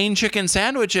plain chicken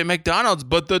sandwich at McDonald's,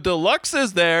 but the deluxe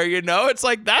is there, you know? It's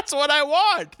like, that's what I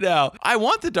want now. I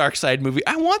want the Darkseid movie.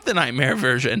 I want the Nightmare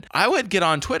version. I would get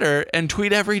on Twitter and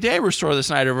tweet every day, restore the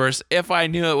Snyderverse, if I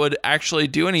knew it would actually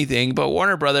do anything. But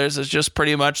Warner Brothers is just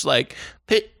pretty much like,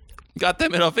 hey, got the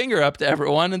middle finger up to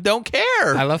everyone and don't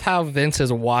care. I love how Vince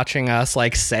is watching us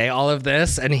like say all of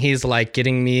this, and he's like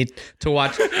getting me to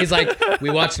watch. He's like, we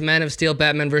watched Man of Steel,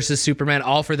 Batman versus Superman,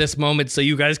 all for this moment so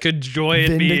you guys could join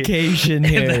vindication me.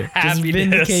 Here. Just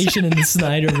vindication in the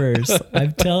Snyderverse.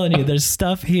 I'm telling you, there's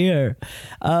stuff here.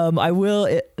 I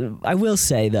will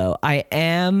say though, I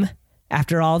am,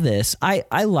 after all this,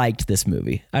 I liked this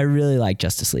movie. I really liked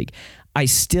Justice League. I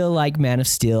still like Man of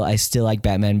Steel. I still like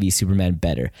Batman v Superman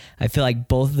better. I feel like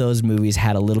both of those movies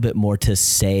had a little bit more to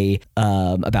say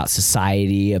about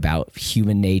society, about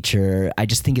human nature. I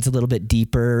just think it's a little bit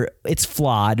deeper. It's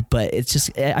flawed, but it's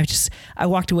just, I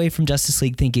walked away from Justice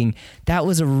League thinking that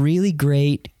was a really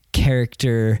great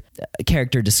character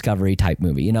discovery type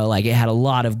movie. You know, like it had a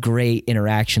lot of great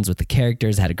interactions with the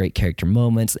characters, it had a great character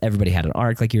moments, everybody had an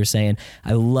arc, like you were saying.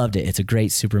 I loved it. It's a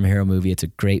great superhero movie. It's a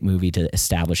great movie to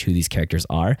establish who these characters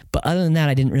are. But other than that,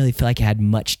 I didn't really feel like I had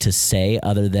much to say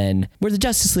other than we're the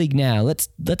Justice League now. Let's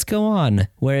go on.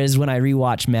 Whereas when I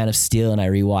rewatched Man of Steel and I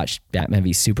rewatched Batman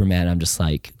v Superman, I'm just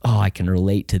like, oh, I can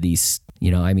relate to these. You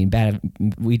know, I mean,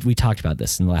 we talked about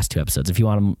this in the last 2 episodes. If you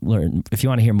want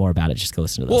to hear more about it, just go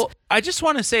listen to this. Well, I just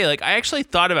want to say, like, I actually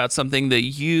thought about something that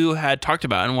you had talked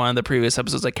about in one of the previous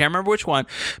episodes. I can't remember which one,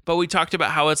 but we talked about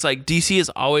how it's like DC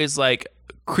is always like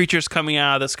creatures coming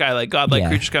out of the sky, like godlike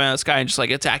creatures coming out of the sky and just like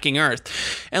attacking Earth.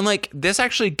 And like this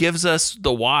actually gives us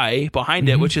the why behind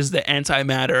it, which is the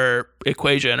antimatter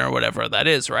equation or whatever that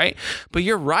is, right? But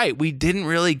you're right, we didn't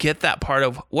really get that part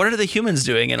of what are the humans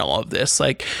doing in all of this?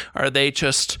 Like, are they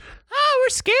just we're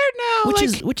scared now,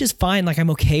 which is fine. Like, I'm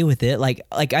okay with it. Like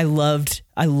I loved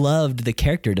the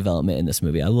character development in this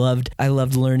movie. I loved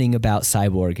learning about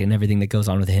Cyborg and everything that goes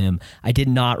on with him. I did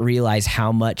not realize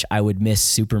how much I would miss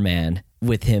Superman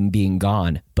with him being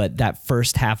gone. But that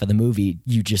first half of the movie,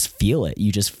 you just feel it.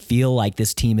 You just feel like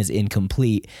this team is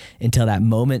incomplete until that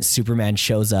moment Superman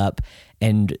shows up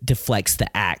and deflects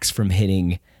the axe from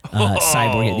hitting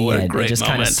Cyborg at the end. It just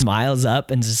kind of smiles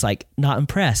up and just like not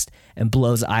impressed and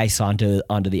blows ice onto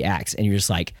the axe. And you're just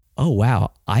like, oh,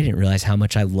 wow, I didn't realize how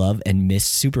much I love and miss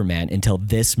Superman until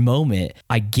this moment.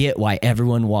 I get why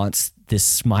everyone wants this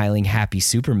smiling, happy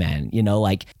Superman. You know,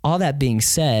 like all that being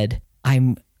said,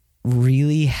 I'm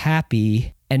really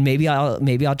happy, and maybe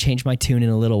I'll change my tune in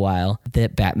a little while,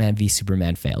 that Batman v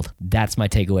Superman failed. That's my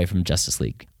takeaway from Justice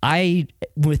League.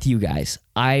 With you guys,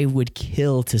 I would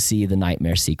kill to see the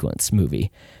Nightmare Sequence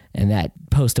movie and that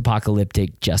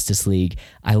post-apocalyptic Justice League.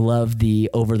 I love the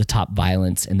over-the-top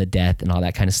violence and the death and all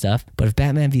that kind of stuff. But if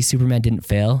Batman v Superman didn't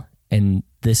fail and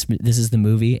this is the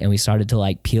movie and we started to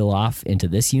like peel off into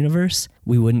this universe,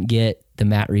 we wouldn't get the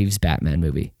Matt Reeves Batman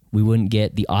movie. We wouldn't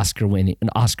get the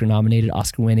Oscar-nominated,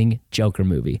 Oscar-winning Joker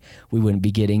movie. We wouldn't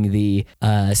be getting the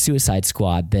Suicide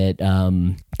Squad that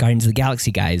Guardians of the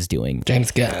Galaxy guy is doing.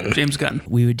 James Gunn.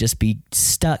 We would just be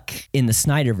stuck in the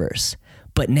Snyderverse.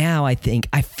 But now I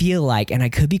feel like, and I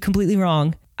could be completely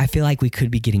wrong, I feel like we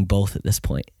could be getting both at this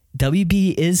point.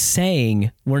 WB is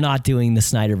saying we're not doing the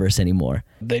Snyderverse anymore.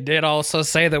 They did also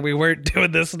say that we weren't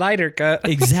doing the Snyder Cut.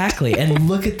 Exactly. And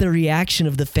look at the reaction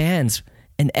of the fans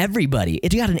and everybody.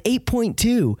 It got an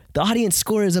 8.2. The audience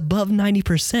score is above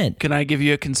 90%. Can I give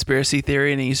you a conspiracy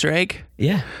theory and an Easter egg?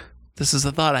 Yeah. This is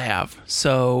a thought I have.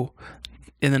 So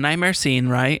in the nightmare scene,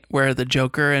 right, where the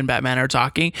Joker and Batman are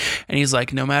talking, and he's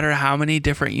like, no matter how many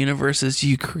different universes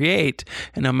you create,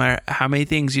 and no matter how many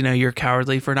things, you know, you're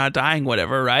cowardly for not dying,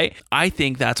 whatever, right? I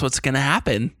think that's what's going to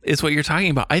happen, is what you're talking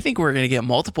about. I think we're going to get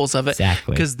multiples of it.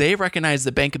 Exactly. Because they recognize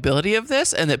the bankability of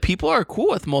this, and that people are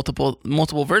cool with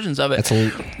multiple versions of it.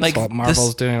 That's what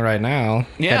Marvel's doing right now.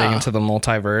 Yeah. Heading into the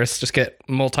multiverse. Just get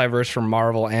multiverse from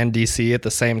Marvel and DC at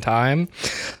the same time.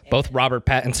 Both Robert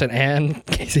Pattinson and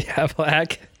Casey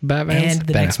Affleck. Batman's. And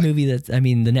the next movie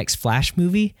the next Flash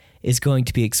movie is going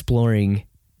to be exploring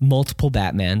multiple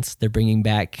Batmans. They're bringing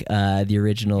back the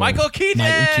original Michael Keaton.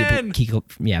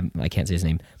 I can't say his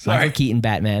name. Sorry. Michael Keaton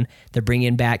Batman. They're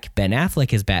bringing back Ben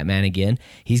Affleck as Batman again.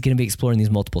 He's going to be exploring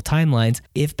these multiple timelines.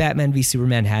 If Batman v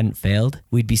Superman hadn't failed,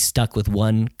 we'd be stuck with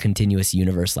one continuous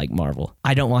universe like Marvel.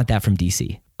 I don't want that from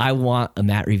DC. I want a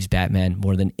Matt Reeves Batman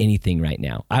more than anything right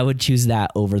now. I would choose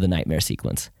that over the Nightmare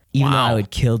Sequence. Even though I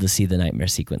would kill to see the Nightmare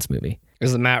Sequence movie.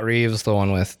 Is the Matt Reeves the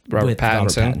one with Robert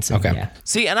Pattinson? Okay. Yeah.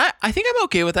 See, and I think I'm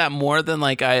okay with that more than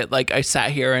I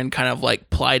sat here and kind of like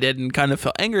plighted and kind of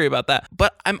felt angry about that.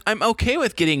 But I'm okay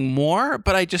with getting more,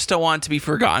 but I just don't want it to be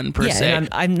forgotten per se. And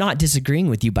I'm not disagreeing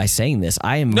with you by saying this.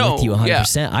 I am with you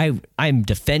 100%. Yeah. I'm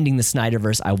defending the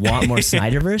Snyderverse. I want more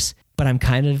Snyderverse, but I'm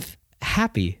kind of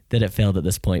happy that it failed at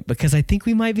this point because I think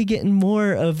we might be getting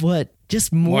more of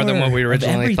more than what we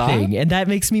originally thought. And that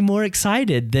makes me more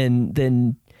excited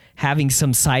than having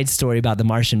some side story about the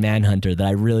Martian Manhunter that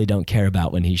I really don't care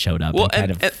about when he showed up. Well,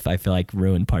 I feel like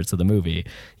ruined parts of the movie.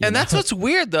 And that's what's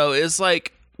weird though, is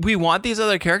like we want these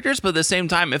other characters, but at the same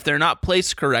time, if they're not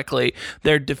placed correctly,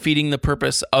 they're defeating the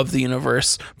purpose of the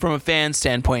universe from a fan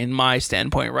standpoint and my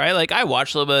standpoint, right? Like I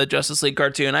watched a little bit of Justice League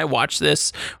cartoon. I watched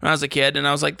this when I was a kid and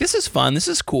I was like, this is fun. This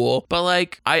is cool. But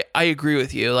like, I agree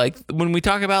with you. Like when we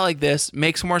talk about like this,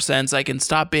 makes more sense. I can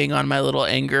stop being on my little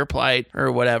anger plight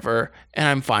or whatever, and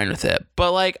I'm fine with it.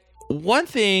 But like one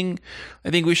thing I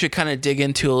think we should kind of dig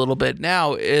into a little bit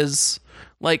now is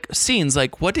like scenes.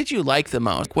 Like what did you like the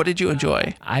most? What did you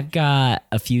enjoy? I've got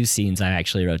a few scenes I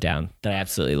actually wrote down that I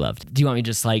absolutely loved. Do you want me to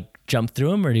just like jump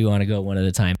through them or do you want to go one at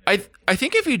a time? I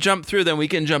think if you jump through, then we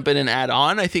can jump in and add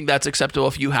on. I think that's acceptable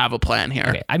if you have a plan here.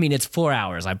 Okay. I mean, it's 4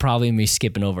 hours. I probably am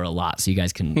skipping over a lot, so you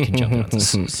guys can jump in on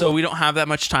this. So we don't have that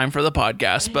much time for the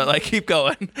podcast, but like keep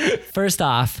going. First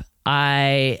off,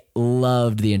 I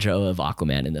loved the intro of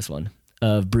Aquaman in this one,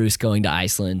 of Bruce going to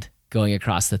Iceland, going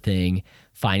across the thing,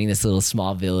 finding this little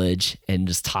small village and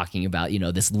just talking about, you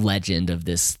know, this legend of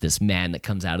this man that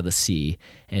comes out of the sea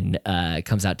and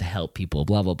comes out to help people,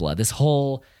 blah, blah, blah. This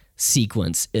whole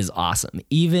sequence is awesome.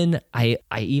 I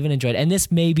even enjoyed it. And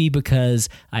this may be because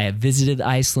I have visited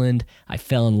Iceland. I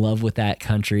fell in love with that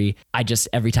country.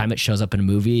 Every time it shows up in a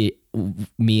movie,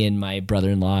 me and my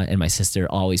brother-in-law and my sister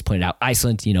always pointed out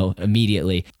Iceland, you know,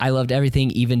 immediately. I loved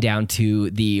everything, even down to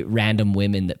the random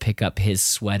women that pick up his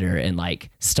sweater and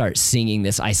like start singing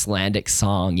this Icelandic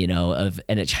song, you know,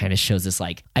 and it kind of shows this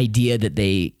like idea that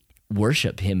they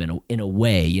worship him in a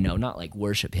way, you know, not like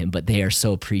worship him, but they are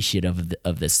so appreciative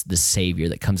of this savior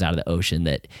that comes out of the ocean,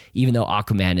 that even though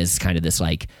Aquaman is kind of this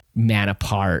like man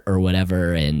apart or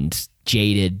whatever and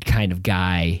jaded kind of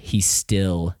guy, he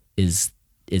still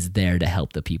is there to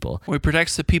help the people. Well, he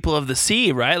protects the people of the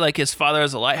sea, right? Like his father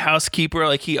is a lighthouse keeper.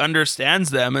 Like he understands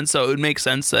them. And so it would make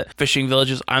sense that fishing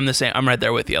villages, I'm the same. I'm right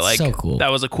there with you. Like so cool.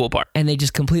 That was a cool part. And they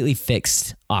just completely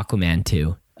fixed Aquaman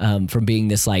too. From being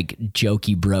this like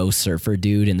jokey bro surfer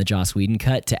dude in the Joss Whedon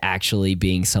cut to actually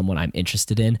being someone I'm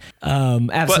interested in.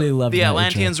 Absolutely love the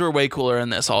Atlanteans were way cooler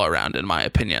in this all around, in my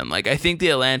opinion. Like I think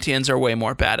the Atlanteans are way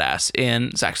more badass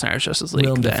in Zack Snyder's Justice League.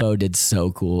 Willem Dafoe did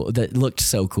so cool. That looked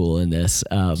so cool in this.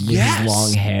 With his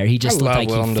long hair, he just looked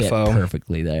like he fit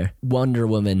perfectly there. Wonder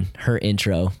Woman, her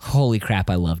intro. Holy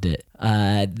crap, I loved it.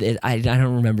 I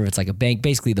don't remember if it's like a bank.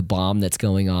 Basically, the bomb that's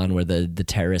going on where the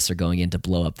terrorists are going in to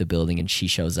blow up the building, and she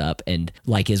shows up and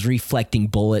like is reflecting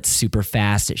bullets super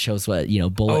fast. It shows what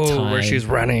bullet time. Where she's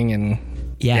running and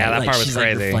that like part was she's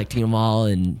crazy. Like reflecting them all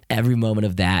and every moment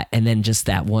of that, and then just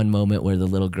that one moment where the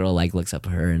little girl like looks up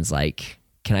at her and is like,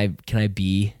 "Can I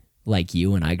be like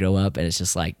you when I grow up?" And it's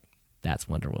just like, that's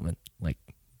Wonder Woman. Like,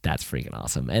 that's freaking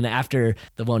awesome. And after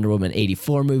the Wonder Woman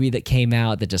 84 movie that came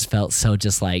out that just felt so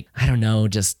just like, I don't know,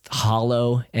 just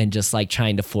hollow and just like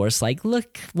trying to force like,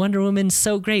 look, Wonder Woman's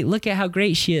so great. Look at how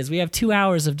great she is. We have 2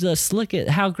 hours of just look at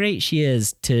how great she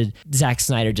is, to Zack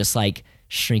Snyder just like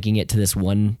shrinking it to this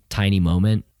one tiny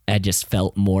moment. I just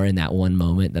felt more in that one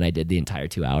moment than I did the entire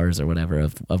 2 hours or whatever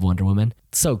of Wonder Woman.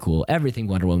 So cool. Everything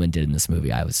Wonder Woman did in this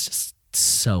movie, I was just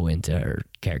so into her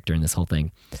character in this whole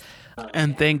thing.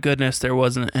 And thank goodness there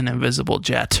wasn't an invisible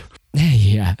jet.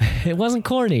 Yeah, it wasn't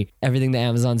corny. Everything the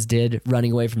Amazons did,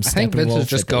 running away from Steppenwolf. I think Vince is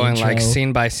just going like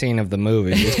scene by scene of the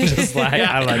movie. Just like,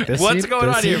 I like this. What's going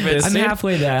on here, Vince? I'm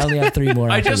halfway there. I only have 3 more.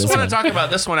 I just want to talk about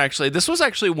this one, actually. This was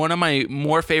actually one of my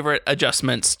more favorite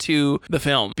adjustments to the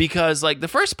film, because like the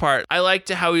first part, I liked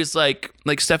how he's like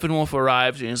Steppenwolf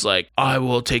arrives and he's like, I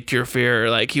will take your fear.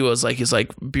 Like he's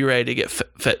like, be ready to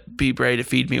get be ready to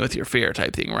feed me with your fear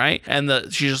type thing, right? And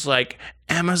she's just like,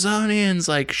 Amazonians,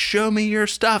 like, show me your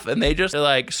stuff. And they're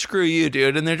like, screw you,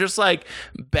 dude. And they're just like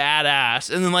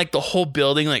badass. And then like the whole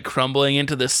building like crumbling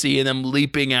into the sea and them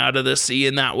leaping out of the sea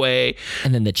in that way.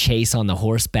 And then the chase on the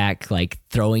horseback, like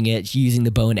throwing it, using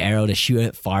the bow and arrow to shoot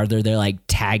it farther. They're like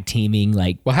tag teaming,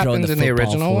 like what happens in the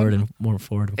original forward and more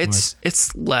forward.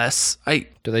 It's less.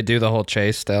 Do they do the whole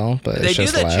chase still? But they do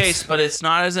the chase, but it's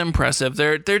not as impressive.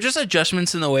 They're just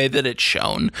adjustments in the way that it's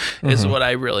shown is what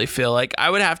I really feel like. I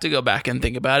would have to go back and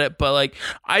think about it, but like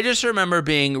I just remember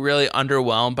being really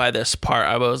underwhelmed by this part.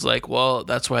 I was like, well,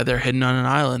 that's why they're hidden on an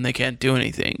island. They can't do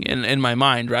anything in my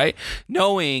mind, right?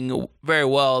 Knowing very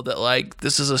well that like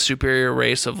this is a superior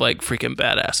race of like freaking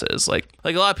badasses. Like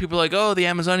a lot of people are like, oh, the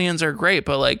Amazonians are great,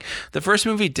 but like the first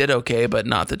movie did okay, but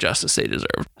not the justice they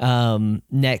deserved.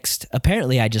 Next,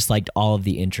 apparently I just liked all of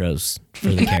the intros for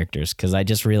the characters, because I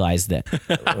just realized that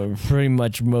pretty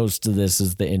much most of this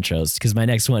is the intros, because my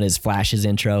next one is Flash's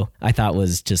intro. I thought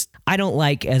was just, I don't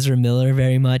like Ezra Miller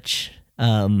very much.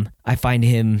 I find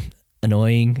him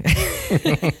annoying.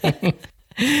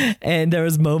 And there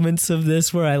was moments of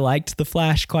this where I liked the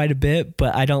Flash quite a bit,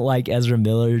 but I don't like Ezra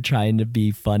Miller trying to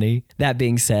be funny. That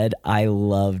being said, I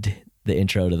loved the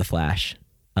intro to the Flash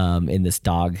in this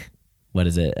dog, what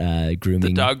is it? Grooming.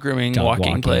 The dog grooming,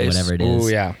 walking place. Whatever it is. Oh,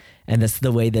 yeah. And that's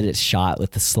the way that it's shot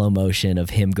with the slow motion of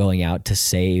him going out to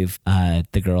save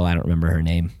the girl. I don't remember her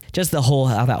name. Just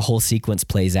how that whole sequence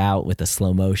plays out with the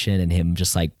slow motion and him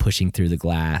just like pushing through the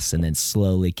glass and then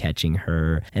slowly catching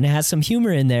her. And it has some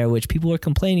humor in there, which people were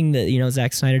complaining that,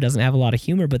 Zack Snyder doesn't have a lot of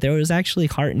humor, but there was actually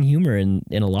heart and humor in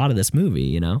a lot of this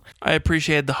movie, I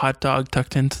appreciated the hot dog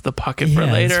tucked into the pocket for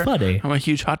later. It's funny. I'm a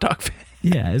huge hot dog fan.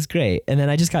 Yeah, it's great. And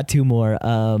then I just got 2 more.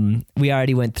 We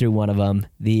already went through one of them.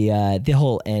 The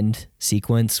whole end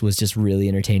sequence was just really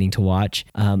entertaining to watch,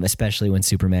 especially when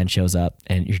Superman shows up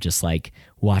and you're just like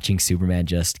watching Superman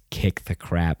just kick the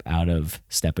crap out of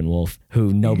Steppenwolf,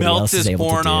 who nobody else is able to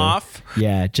do. Melts his horn off.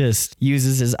 Yeah, just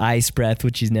uses his ice breath,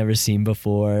 which he's never seen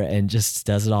before, and just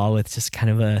does it all with just kind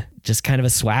of a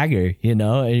swagger,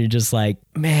 And you're just like,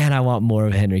 man, I want more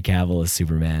of Henry Cavill as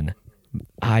Superman.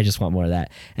 I just want more of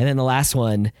that. And then the last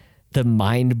one, the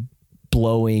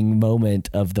mind-blowing moment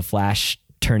of the Flash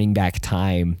turning back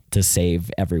time to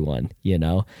save everyone,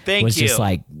 was just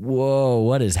like, whoa,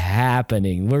 what is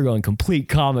happening? We're going complete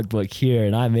comic book here,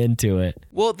 and I'm into it.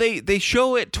 Well, they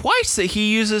show it twice that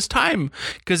he uses time,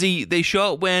 because they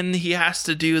show it when he has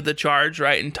to do the charge,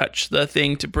 right, and touch the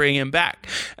thing to bring him back,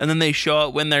 and then they show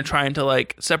it when they're trying to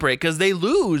like separate, because they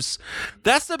lose.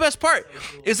 That's the best part,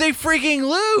 is they freaking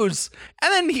lose,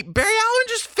 and then Barry Allen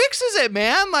just fixes it,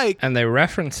 man. And they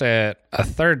reference it a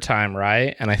 3rd time,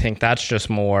 right? And I think that's just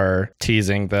more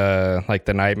teasing the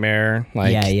Nightmare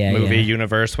movie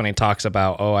universe when he talks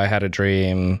about, I had a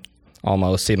dream.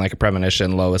 almost seemed like a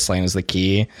premonition. Lois Lane is the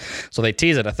key. So they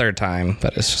tease it a third time,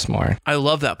 but it's just more. I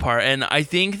love that part. And I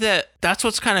think that that's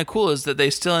what's kind of cool is that they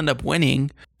still end up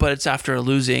winning, but it's after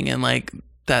losing, and like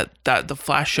that the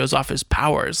Flash shows off his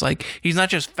powers. Like, he's not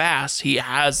just fast, he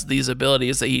has these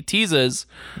abilities that he teases,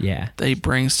 that he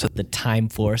brings to the Time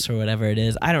Force or whatever it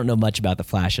is. I don't know much about the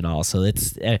Flash at all, so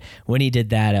it's when he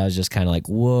did that, I was just kind of like,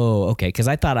 whoa, okay, because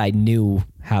I thought I knew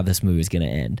how this movie was going to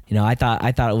end. You know, I thought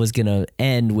it was going to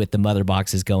end with the mother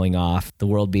boxes going off, the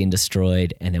world being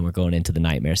destroyed, and then we're going into the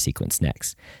nightmare sequence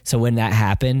next. So when that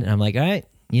happened, I'm like, all right,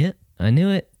 yeah, I knew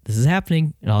it, this is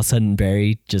happening. And all of a sudden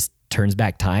Barry just turns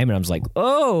back time, and I was like,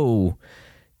 oh,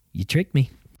 you tricked me.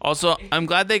 Also, I'm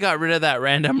glad they got rid of that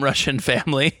random Russian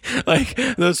family, like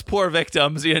those poor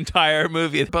victims the entire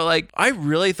movie. But like, I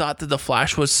really thought that the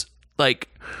Flash was like,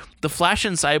 the Flash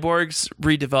and Cyborg's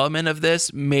redevelopment of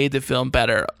this made the film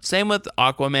better. Same with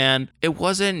Aquaman. It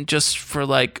wasn't just for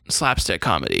like slapstick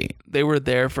comedy. They were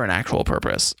there for an actual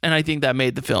purpose. And I think that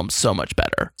made the film so much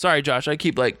better. Sorry, Josh, I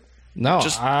keep like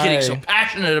getting so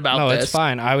passionate about this. No, it's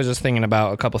fine. I was just thinking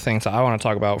about a couple things that I want to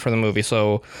talk about for the movie.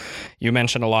 So you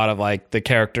mentioned a lot of like the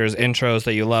characters' intros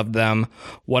that you loved them.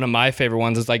 One of my favorite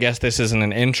ones is, I guess this isn't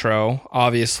an intro,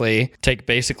 obviously. Take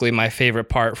basically my favorite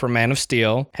part from Man of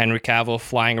Steel, Henry Cavill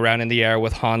flying around in the air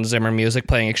with Hans Zimmer music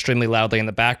playing extremely loudly in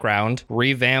the background.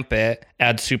 Revamp it,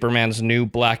 add Superman's new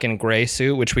black and gray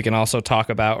suit, which we can also talk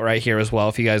about right here as well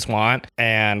if you guys want.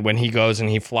 And when he goes and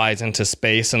he flies into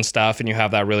space and stuff, and you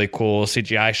have that really cool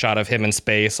CGI shot of him in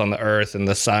space on the Earth and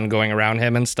the sun going around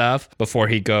him and stuff before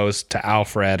he goes to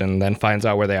Alfred and then finds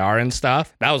out where they are and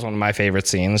stuff. That was one of my favorite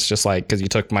scenes, just like because you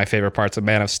took my favorite parts of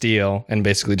Man of Steel and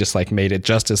basically just like made it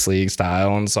Justice League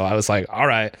style. And so I was like, all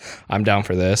right, I'm down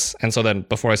for this. And so then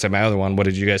before I say my other one, what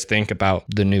did you guys think about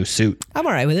the new suit? I'm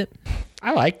all right with it.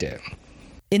 I liked it.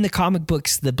 In the comic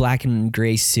books, the black and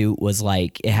gray suit was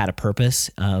like, it had a purpose.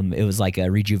 It was like a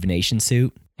rejuvenation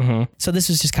suit. Mm-hmm. So this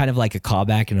was just kind of like a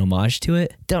callback and homage to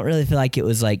it. Don't really feel like it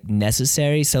was like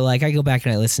necessary. So like I go back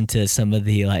and I listen to some of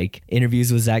the like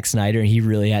interviews with Zack Snyder, and he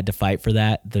really had to fight for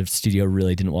that. The studio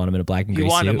really didn't want him in a black and gray suit.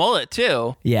 You wanted a mullet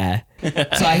too. Yeah.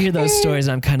 So I hear those stories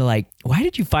and I'm kind of like, why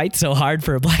did you fight so hard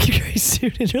for a black and gray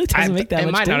suit? It really doesn't make that much difference.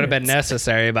 It might not have been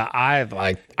necessary, but I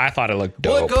thought it looked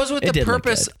dope. Well, it goes with the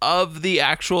purpose of the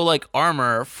actual like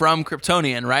armor from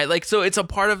Kryptonian, right? Like, so it's a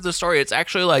part of the story. It's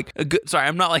actually like a good, sorry,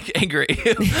 I'm not like angry.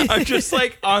 I'm just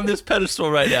like on this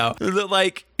pedestal right now.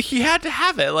 Like, he had to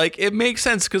have it. Like, it makes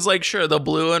sense because like, sure, the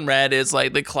blue and red is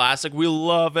like the classic. We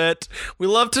love it. We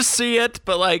love to see it,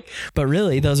 but like, but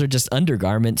really those are just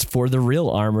undergarments for the real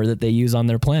armor that they use on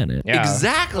their planet. Yeah.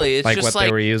 Exactly. It's like just what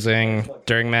they were using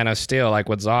during Man of Steel, like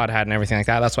what Zod had and everything like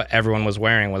that. That's what everyone was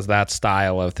wearing, was that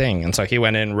style of thing. And so he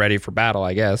went in ready for battle,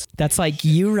 I guess. That's like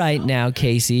you right now,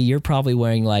 Casey. You're probably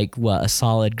wearing like what, a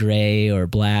solid gray or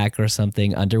black or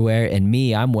something underwear, and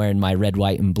me, I'm wearing my red,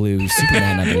 white, and blue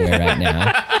Superman underwear right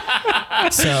now.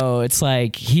 So it's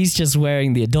like he's just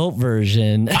wearing the adult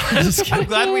version. I'm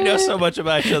glad we know so much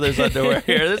about each other's underwear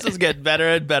here. This is getting better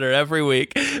and better every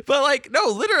week. But like, no,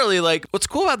 literally, like, what's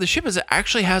cool about the ship is it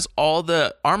actually has all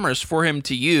the armors for him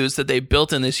to use that they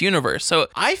built in this universe. So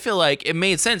I feel like it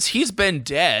made sense. He's been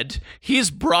dead. He's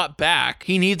brought back.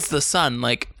 He needs the sun.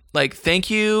 Like thank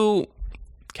you,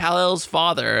 Kal-El's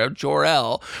father,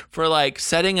 Jor-El, for like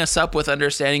setting us up with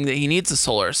understanding that he needs the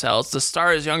solar cells. The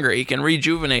star is younger. He can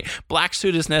rejuvenate. Black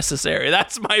suit is necessary.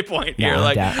 That's my point here.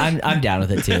 I'm down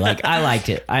with it too. Like, I liked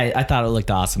it. I thought it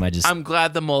looked awesome. I'm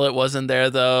glad the mullet wasn't there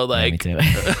though. Like, yeah, me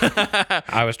too.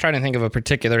 I was trying to think of a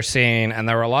particular scene, and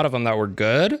there were a lot of them that were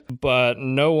good, but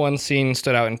no one scene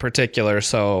stood out in particular.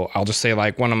 So I'll just say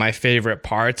like one of my favorite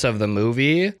parts of the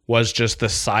movie was just the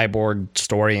Cyborg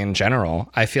story in general.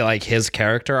 I feel like his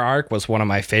character arc was one of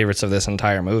my favorites of this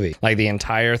entire movie. Like the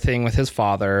entire thing with his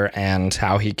father and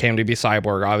how he came to be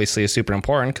Cyborg obviously is super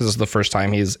important because it's the first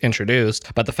time he's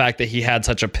introduced, but the fact that he had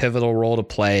such a pivotal role to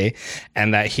play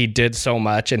and that he did so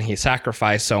much and he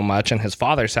sacrificed so much and his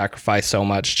father sacrificed so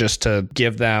much just to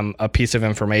give them a piece of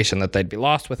information that they'd be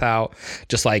lost without,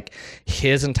 just like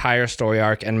his entire story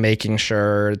arc and making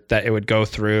sure that it would go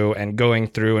through and going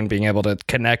through and being able to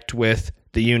connect with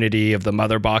the unity of the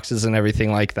mother boxes and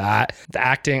everything like that. The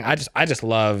acting, I just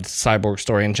loved Cyborg's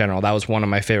story in general. That was one of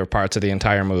my favorite parts of the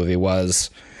entire movie, was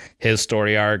his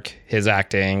story arc, his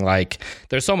acting. Like,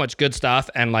 there's so much good stuff,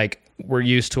 and like we're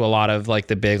used to a lot of like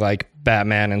the big like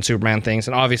Batman and Superman things,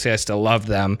 and obviously I still love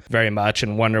them very much,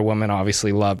 and Wonder Woman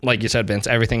obviously loved, like you said, Vince,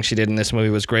 everything she did in this movie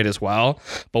was great as well.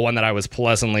 But one that I was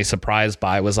pleasantly surprised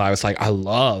by was I was like, I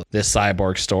love this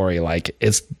Cyborg story. Like,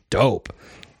 it's dope.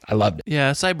 I loved it.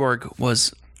 Yeah, Cyborg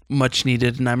was much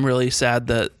needed, and I'm really sad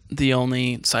that the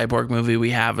only cyborg movie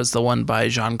we have is the one by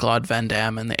Jean-Claude Van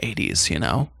Damme in the 80s, you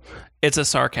know? It's a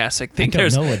sarcastic thing. I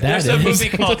don't know what that there's is. a movie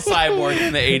called Cyborg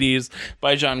in the 80s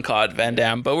by Jean-Claude Van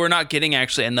Damme, but we're not getting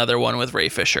actually another one with Ray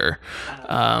Fisher,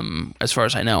 as far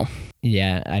as I know.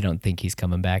 Yeah, I don't think he's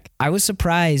coming back. I was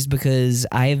surprised because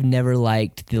I have never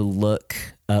liked the look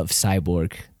of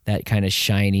Cyborg, that kind of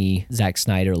shiny Zack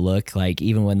Snyder look. Like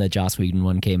even when the Joss Whedon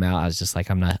one came out, I was just like,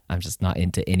 I'm just not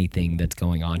into anything that's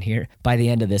going on here. By the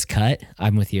end of this cut,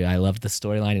 I'm with you. I loved the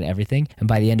storyline and everything. And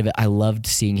by the end of it, I loved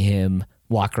seeing him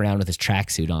walk around with his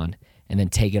tracksuit on and then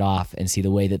take it off and see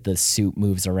the way that the suit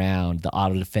moves around, the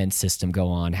auto defense system go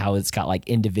on, how it's got like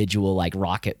individual like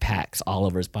rocket packs all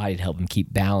over his body to help him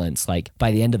keep balance. Like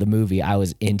by the end of the movie, I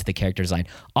was into the character design.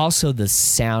 Also, the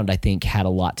sound I think had a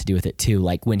lot to do with it too.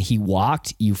 Like when he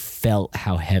walked, you felt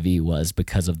how heavy he was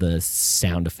because of the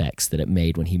sound effects that it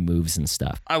made when he moves and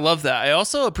stuff. I love that. I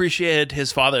also appreciated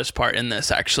his father's part in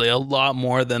this actually a lot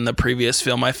more than the previous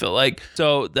film, I feel like.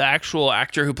 So the actual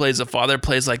actor who plays the father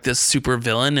plays like this super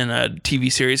villain in a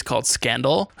TV series called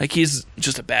Scandal. Like he's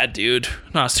just a bad dude,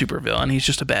 not a super villain. He's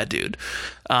just a bad dude.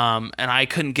 And I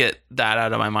couldn't get that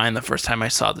out of my mind the first time I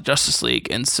saw the Justice League.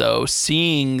 And so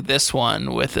seeing this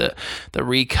one with the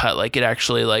recut, like it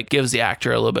actually like gives the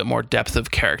actor a little bit more depth of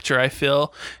character, I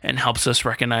feel, and helps us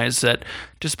recognize that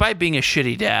despite being a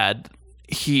shitty dad,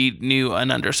 he knew and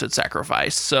understood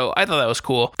sacrifice. So I thought that was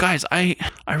cool. Guys, I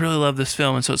really love this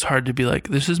film, and so it's hard to be like,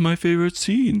 this is my favorite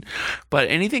scene. But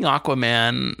anything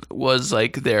Aquaman was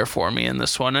like there for me in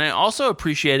this one. And I also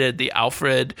appreciated the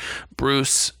Alfred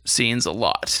Bruce scenes a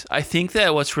lot. I think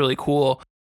that what's really cool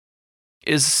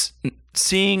is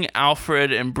seeing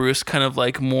Alfred and Bruce kind of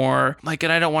like more like,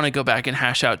 and I don't want to go back and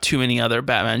hash out too many other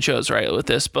Batman shows right with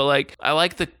this, but like I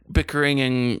like the bickering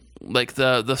and like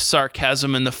the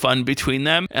sarcasm and the fun between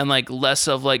them, and like less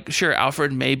of like, sure,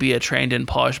 Alfred may be a trained and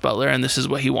polished butler and this is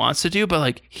what he wants to do, but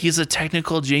like he's a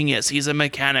technical genius, he's a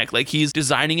mechanic, like he's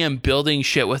designing and building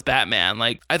shit with Batman.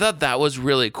 Like I thought that was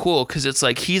really cool because it's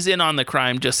like he's in on the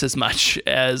crime just as much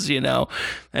as, you know,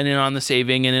 and in on the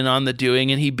saving and in on the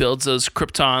doing, and he builds those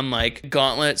Krypton like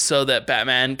gauntlets so that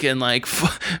Batman can like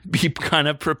be kind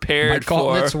of prepared for.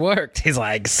 Gauntlets worked. He's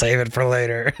like, save it for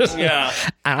later. Yeah.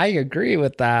 I agree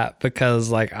with that because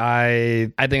like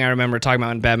I think I remember talking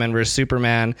about in Batman vs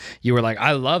Superman, you were like,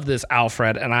 I love this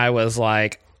Alfred, and I was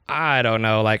like, I don't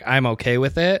know, like I'm okay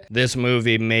with it. This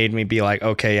movie made me be like,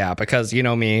 okay, yeah, because you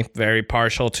know me, very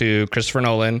partial to Christopher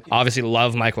Nolan, obviously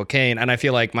love Michael Caine, and I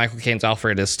feel like Michael Caine's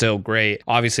Alfred is still great,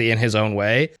 obviously in his own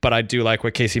way, but I do like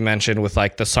what Casey mentioned with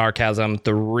like the sarcasm,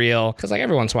 the real, because like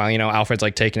every once in a while, you know, Alfred's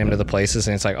like taking him to the places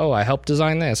and it's like, oh, I helped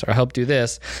design this or I helped do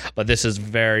this, but this is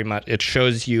very much, it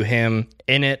shows you him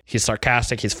in it. He's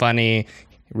sarcastic, he's funny,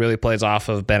 really plays off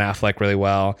of Ben Affleck really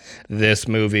well. This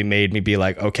movie made me be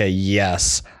like, okay,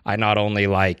 yes, I not only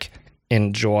like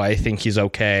enjoy, think he's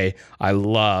okay, I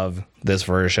love this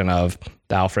version of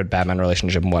the Alfred Batman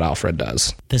relationship and what Alfred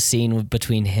does. The scene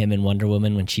between him and Wonder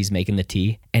Woman when she's making the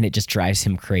tea and it just drives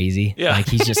him crazy. Yeah. Like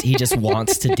he just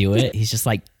wants to do it. He's just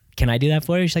like, can I do that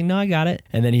for you? She's like, no, I got it.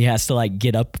 And then he has to like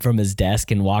get up from his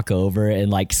desk and walk over and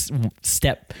like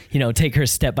step, you know, take her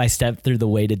step by step through the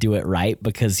way to do it right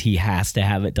because he has to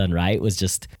have it done right. Was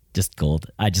just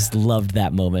gold. I just loved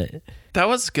that moment. That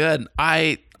was good.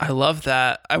 I love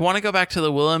that. I want to go back to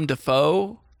the Willem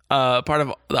Dafoe part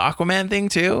of the Aquaman thing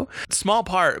too. Small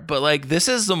part, but like this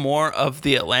is the more of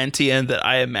the Atlantean that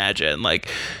I imagine. Like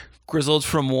grizzled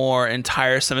from war and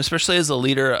tiresome, especially as a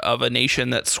leader of a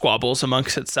nation that squabbles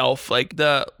amongst itself. Like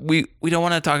we don't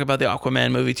want to talk about the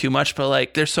Aquaman movie too much, but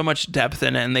like there's so much depth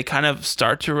in it and they kind of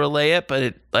start to relay it, but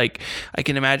it like I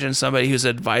can imagine somebody who's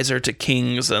advisor to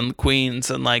kings and queens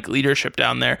and like leadership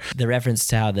down there. The reference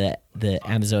to how the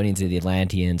Amazonians and the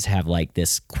Atlanteans have like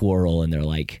this quarrel and they're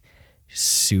like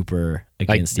super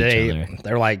against each other.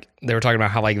 They're like, they were talking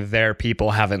about how like their people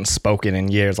haven't spoken in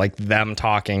years. Like them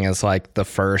talking is like the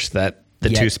first that the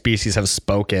two species have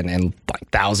spoken in like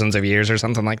thousands of years or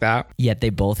something like that. Yet they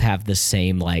both have the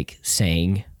same like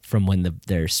saying from when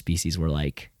their species were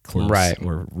like close, right,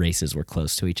 or races were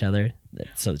close to each other.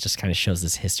 So it just kind of shows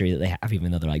this history that they have,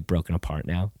 even though they're like broken apart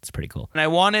now. It's pretty cool. And I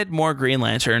wanted more Green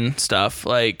Lantern stuff.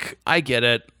 Like, I get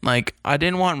it. Like, I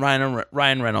didn't want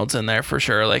Ryan Reynolds in there for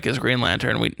sure, like as Green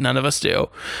Lantern. None of us do.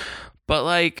 But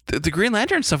like the Green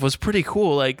Lantern stuff was pretty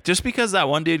cool. Like just because that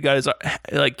one dude got his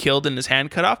like killed and his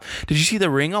hand cut off, did you see the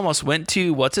ring almost went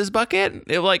to what's his bucket?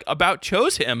 It like about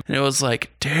chose him, and it was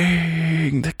like,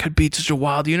 dang, that could be such a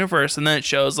wild universe. And then it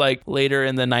shows like later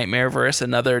in the Nightmareverse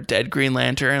another dead Green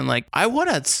Lantern. Like I want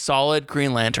a solid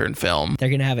Green Lantern film. They're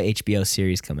gonna have an HBO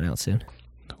series coming out soon.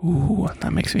 Ooh,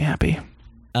 that makes me happy.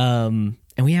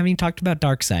 And we haven't even talked about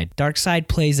Darkseid. Darkseid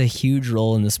plays a huge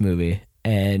role in this movie.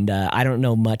 And I don't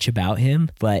know much about him,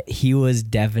 but he was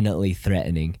definitely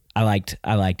threatening. I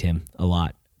liked him a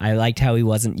lot. I liked how he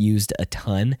wasn't used a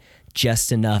ton,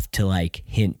 just enough to like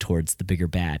hint towards the bigger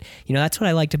bad. You know, that's what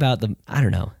I liked about the. I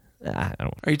don't know.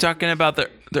 Are you talking about the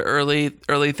early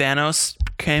Thanos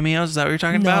cameos? Is that what you're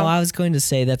talking about? No, I was going to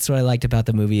say that's what I liked about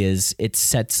the movie is it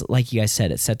sets, like you guys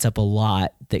said, it sets up a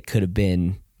lot that could have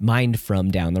been mined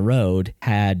from down the road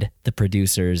had the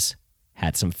producers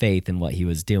had some faith in what he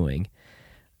was doing.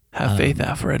 Have faith,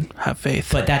 Alfred. Have faith.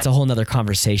 But that's a whole nother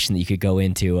conversation that you could go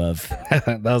into of.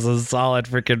 That was a solid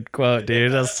freaking quote,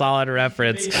 dude. A solid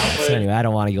reference. So anyway, I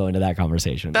don't want to go into that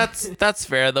conversation. That's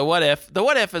fair. The what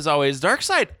if is always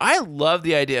Darkseid. I love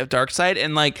the idea of Darkseid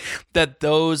and like that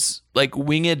those like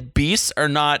winged beasts are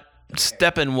not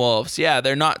Steppenwolfs. Yeah,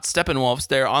 they're not Steppenwolfs.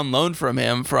 They're on loan from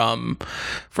him from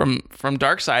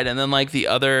Darkseid, and then like the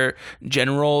other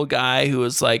general guy who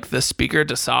was like the speaker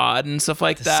Desaad and stuff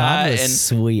like that. Desaad was and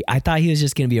sweet. I thought he was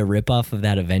just gonna be a ripoff of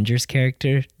that Avengers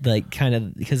character, like kind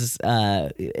of because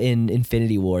in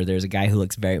Infinity War there's a guy who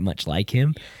looks very much like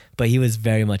him, but he was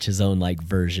very much his own like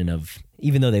version of.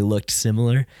 Even though they looked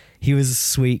similar, he was a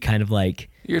sweet kind of like.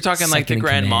 You're talking like the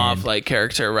Grand Moff like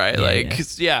character, right?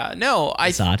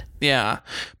 Desaad. Yeah,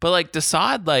 but like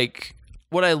Desaad, like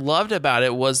what I loved about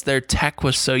it was their tech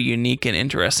was so unique and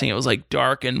interesting. It was like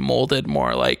dark and molded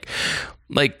more like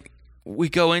we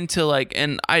go into like,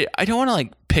 and I don't want to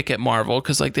like pick at Marvel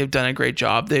because like they've done a great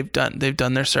job. They've done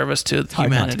their service to humanity.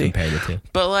 Hard not to compare the two.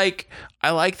 But like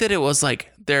I like that it was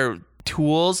like their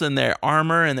tools and their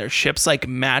armor and their ships like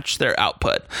match their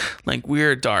output. Like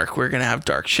we're dark, we're gonna have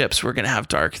dark ships, we're gonna have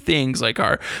dark things, like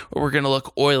we're gonna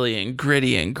look oily and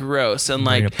gritty and gross and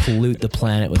we're like gonna pollute the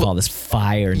planet with all this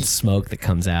fire and smoke that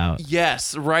comes out.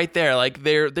 Yes, right there. Like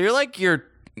they're like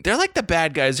the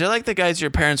bad guys. They're like the guys your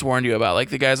parents warned you about, like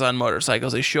the guys on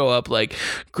motorcycles. They show up like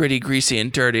gritty, greasy, and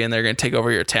dirty, and they're going to take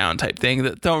over your town type thing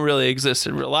that don't really exist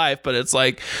in real life. But it's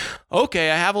like,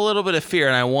 okay, I have a little bit of fear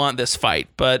and I want this fight.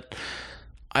 But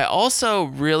I also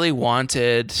really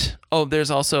wanted... Oh,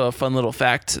 there's also a fun little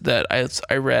fact that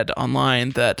I read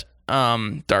online that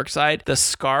Darkseid, the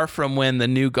scar from when the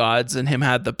New Gods and him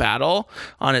had the battle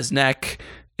on his neck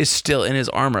is still in his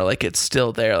armor. Like it's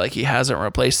still there. Like he hasn't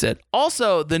replaced it.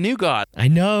 Also, the New God. I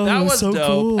know. That was so dope.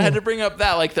 cool. I had to bring up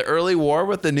that, like the early war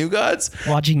with the New Gods.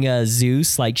 Watching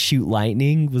Zeus like shoot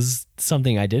lightning was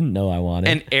something I didn't know I wanted.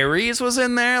 And Ares was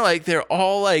in there. Like they're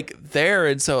all like there.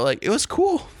 And so like it was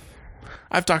cool.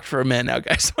 I've talked for a minute now,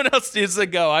 guys. Someone else needs to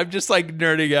go. I'm just like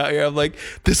nerding out here. I'm like,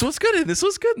 this was good and this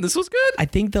was good and this was good. I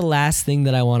think the last thing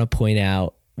that I want to point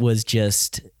out was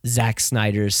just Zack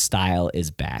Snyder's style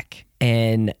is back.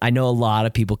 And I know a lot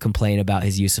of people complain about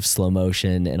his use of slow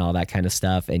motion and all that kind of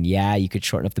stuff. And yeah, you could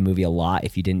shorten up the movie a lot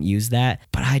if you didn't use that.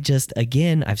 But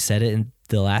again, I've said it in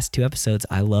the last 2 episodes,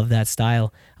 I love that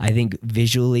style. I think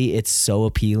visually it's so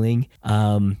appealing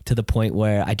to the point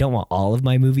where I don't want all of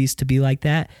my movies to be like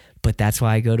that. But that's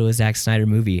why I go to a Zack Snyder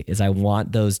movie, is I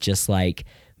want those just like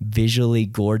visually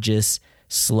gorgeous,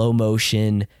 slow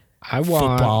motion,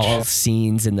 football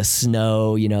scenes in the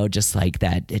snow, you know, just like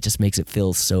that. It just makes it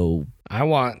feel so... I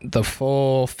want the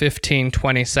full 15,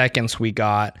 20 seconds we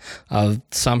got of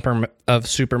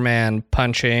Superman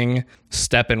punching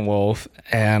Steppenwolf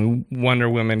and Wonder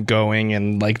Woman going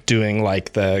and like doing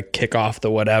like the kick off the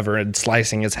whatever and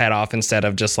slicing his head off instead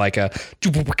of just like a,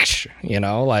 you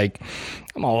know, like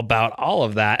I'm all about all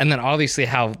of that. And then obviously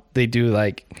how they do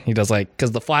like, he does like,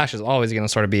 because the Flash is always going to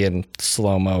sort of be in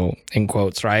slow-mo in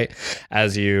quotes, right?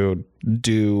 As you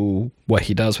do what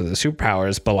he does with his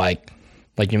superpowers, but like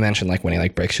you mentioned, like when he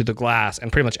like breaks through the glass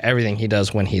and pretty much everything he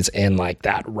does when he's in like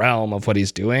that realm of what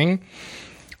he's doing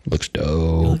looks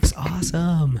dope. It looks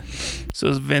awesome.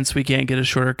 So Vince, we can't get a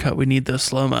shorter cut. We need those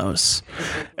slow-mos.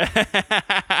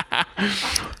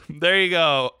 There you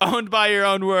go. Owned by your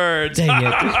own words. Dang it.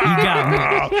 You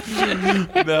got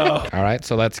me. No. All right.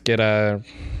 So let's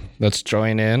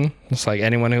join in. It's like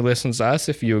anyone who listens to us,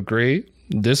 if you agree,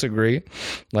 disagree,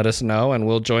 let us know and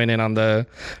we'll join in on the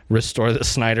Restore the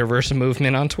Snyderverse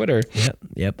movement on Twitter.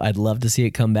 Yep. I'd love to see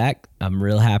it come back. I'm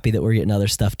real happy that we're getting other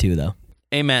stuff too, though.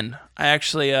 Amen. I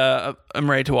actually I'm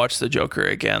ready to watch the Joker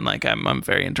again. Like I'm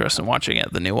very interested in watching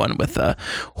it, the new one with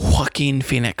Joaquin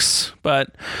Phoenix.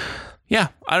 But yeah,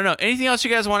 I don't know. Anything else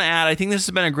you guys want to add? I think this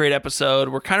has been a great episode.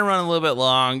 We're kind of running a little bit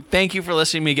long. Thank you for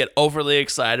listening to me get overly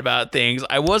excited about things.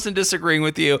 I wasn't disagreeing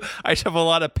with you. I just have a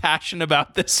lot of passion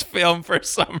about this film for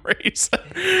some reason.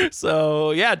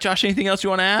 So yeah, Josh, anything else you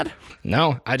want to add?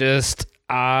 No,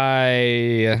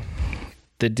 the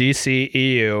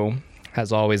DCEU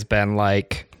has always been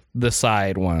like the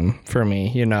side one for me,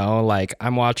 you know, like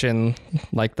I'm watching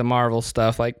like the Marvel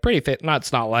stuff, like pretty fit.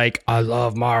 It's not like I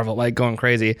love Marvel, like going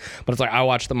crazy, but it's like I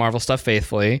watch the Marvel stuff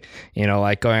faithfully, you know,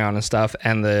 like going on and stuff.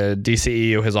 And the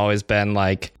DCEU has always been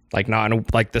like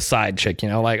not like the side chick, you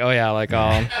know, like, oh yeah, like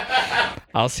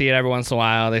I'll see it every once in a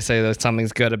while. They say that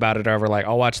something's good about it, or like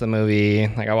I'll watch the movie,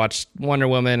 like I watched Wonder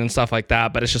Woman and stuff like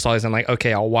that, but it's just always been like,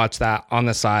 okay, I'll watch that on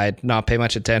the side, not pay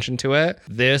much attention to it.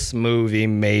 This movie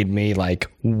made me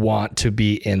like want to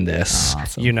be in this,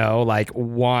 awesome. You know, like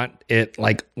want it,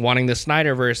 like wanting the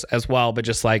Snyderverse as well, but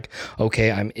just like,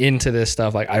 okay, I'm into this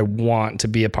stuff, like I want to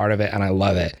be a part of it and I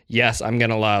love it. Yes, I'm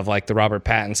gonna love like the Robert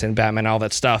Pattinson Batman, all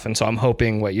that stuff, and so I'm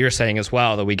hoping what you're saying as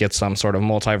well, that we get some sort of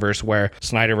multiverse where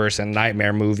Snyderverse and Nightmare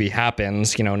movie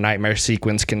happens, you know, Nightmare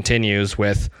sequence continues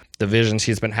with the visions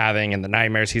he's been having and the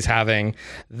nightmares he's having.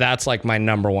 That's like my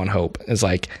number one hope, is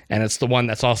like, and it's the one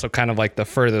that's also kind of like the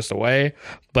furthest away,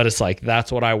 but it's like,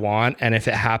 that's what I want. And if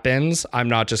it happens, I'm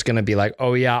not just going to be like,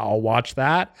 oh yeah, I'll watch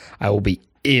that. I will be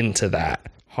into that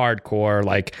hardcore,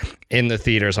 like in the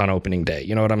theaters on opening day.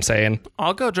 You know what I'm saying?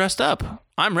 I'll go dressed up.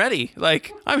 I'm ready.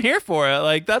 Like, I'm here for it.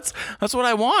 Like, that's what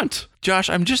I want. Josh,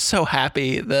 I'm just so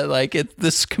happy that like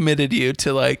this committed you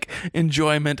to like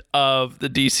enjoyment of the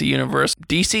DC universe.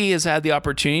 DC has had the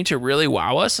opportunity to really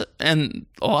wow us, and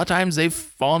a lot of times they've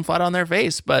fallen flat on their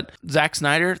face. But Zack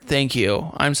Snyder, thank you.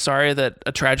 I'm sorry that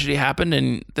a tragedy happened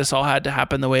and this all had to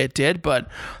happen the way it did, but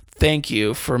thank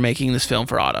you for making this film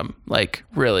for Autumn. Like,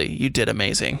 really, you did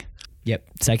amazing. Yep.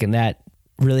 Second that.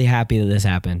 Really happy that this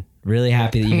happened. Really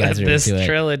happy that you guys are this into it.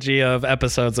 Trilogy of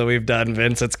episodes that we've done,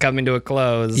 Vince, it's coming to a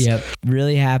close. Yep.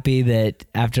 Really happy that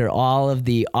after all of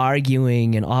the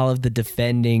arguing and all of the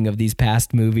defending of these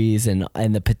past movies and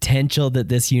the potential that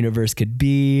this universe could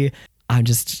be, I'm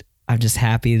just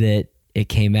happy that it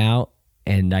came out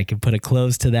and I can put a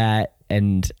close to that.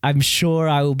 And I'm sure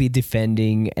I will be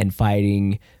defending and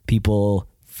fighting people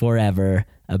forever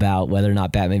about whether or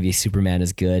not Batman v Superman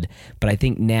is good. But I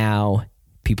think now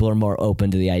people are more open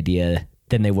to the idea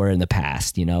than they were in the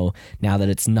past, you know, now that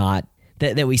it's not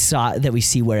that we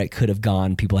see where it could have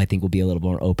gone. People, I think, will be a little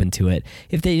more open to it.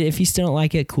 If you still don't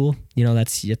like it, cool. You know,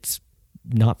 it's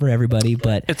not for everybody,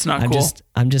 but it's not cool.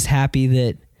 I'm just happy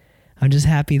that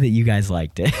you guys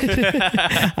liked it.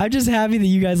 I'm just happy that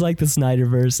you guys like the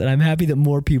Snyderverse, and I'm happy that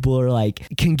more people are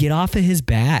like, can get off of his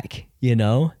back, you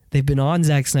know? They've been on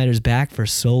Zack Snyder's back for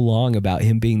so long about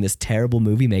him being this terrible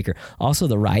movie maker. Also,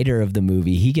 the writer of the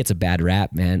movie, he gets a bad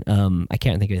rap, man. I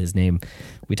can't think of his name.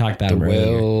 We talked about him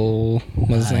earlier. What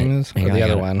his name is? Or the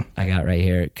other one? I got it right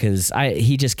here. Because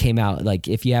he just came out, like,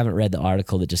 if you haven't read the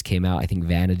article that just came out, I think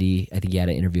he had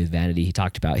an interview with Vanity. He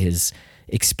talked about his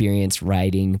experience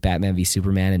writing Batman v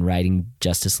Superman and writing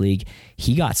Justice League.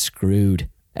 He got screwed.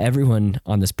 Everyone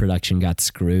on this production got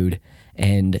screwed.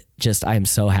 And just, I'm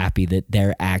so happy that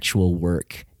their actual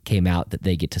work came out that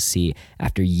they get to see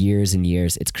after years and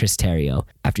years. It's Chris Terrio.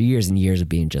 After years and years of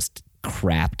being just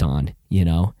crapped on, you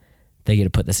know, they get to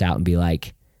put this out and be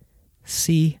like,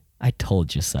 see, I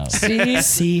told you so.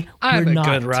 See, I'm we're a not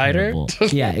good writer.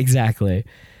 Yeah, exactly.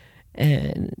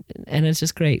 And it's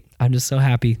just great. I'm just so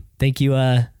happy. Thank you,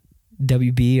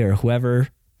 WB or whoever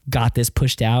got this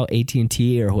pushed out,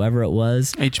 AT&T or whoever it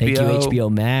was. HBO. Thank you, HBO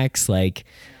Max. Like,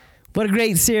 what a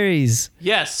great series.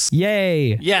 Yes.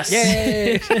 Yay. Yes.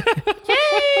 Yay.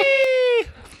 Yay.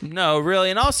 No, really,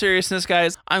 in all seriousness,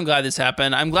 guys, I'm glad this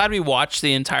happened. I'm glad we watched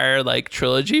the entire like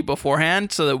trilogy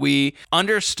beforehand so that we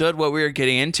understood what we were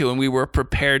getting into and we were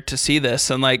prepared to see this.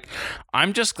 And like,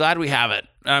 I'm just glad we have it.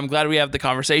 I'm glad we have the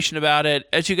conversation about it.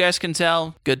 As you guys can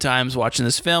tell, good times watching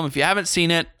this film. If you haven't seen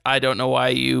it, I don't know why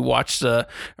you watched or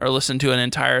listened to an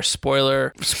entire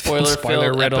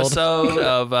spoiler-filled episode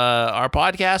of our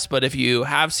podcast. But if you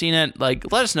have seen it,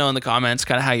 like, let us know in the comments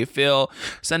kind of how you feel.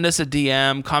 Send us a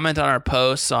DM, comment on our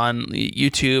posts on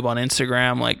YouTube, on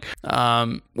Instagram. Like,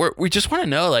 we just want to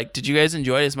know, like, did you guys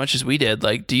enjoy it as much as we did?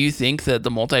 Like, do you think that the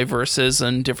multiverses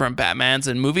and different Batmans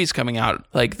and movies coming out,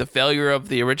 like the failure of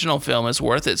the original film is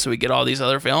worth it so we get all these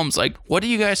other films? Like, what do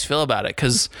you guys feel about it?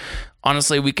 Because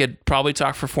honestly, we could probably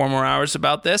talk for 4 more hours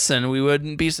about this and we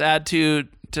wouldn't be sad to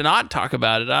not talk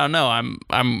about it. I don't know.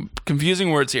 I'm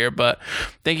confusing words here, but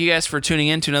thank you guys for tuning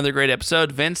in to another great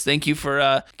episode. Vince, thank you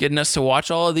for getting us to watch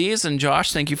all of these, and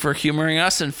Josh, thank you for humoring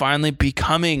us and finally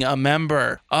becoming a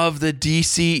member of the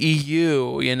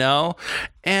DCEU, you know?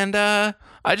 And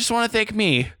I just want to thank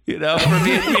me, you know, for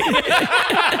being me.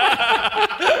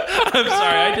 I'm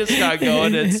sorry, I just got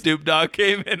going and Snoop Dogg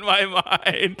came in my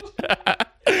mind.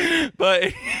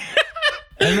 But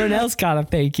Everyone else gotta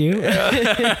thank you.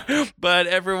 But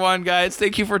everyone, guys,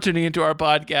 thank you for tuning into our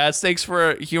podcast. Thanks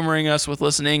for humoring us with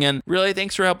listening, and really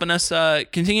thanks for helping us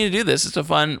continue to do this. It's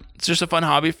just a fun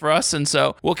hobby for us, and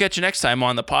so we'll catch you next time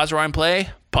on the Pause Rewind Play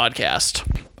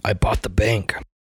podcast. I bought the bank.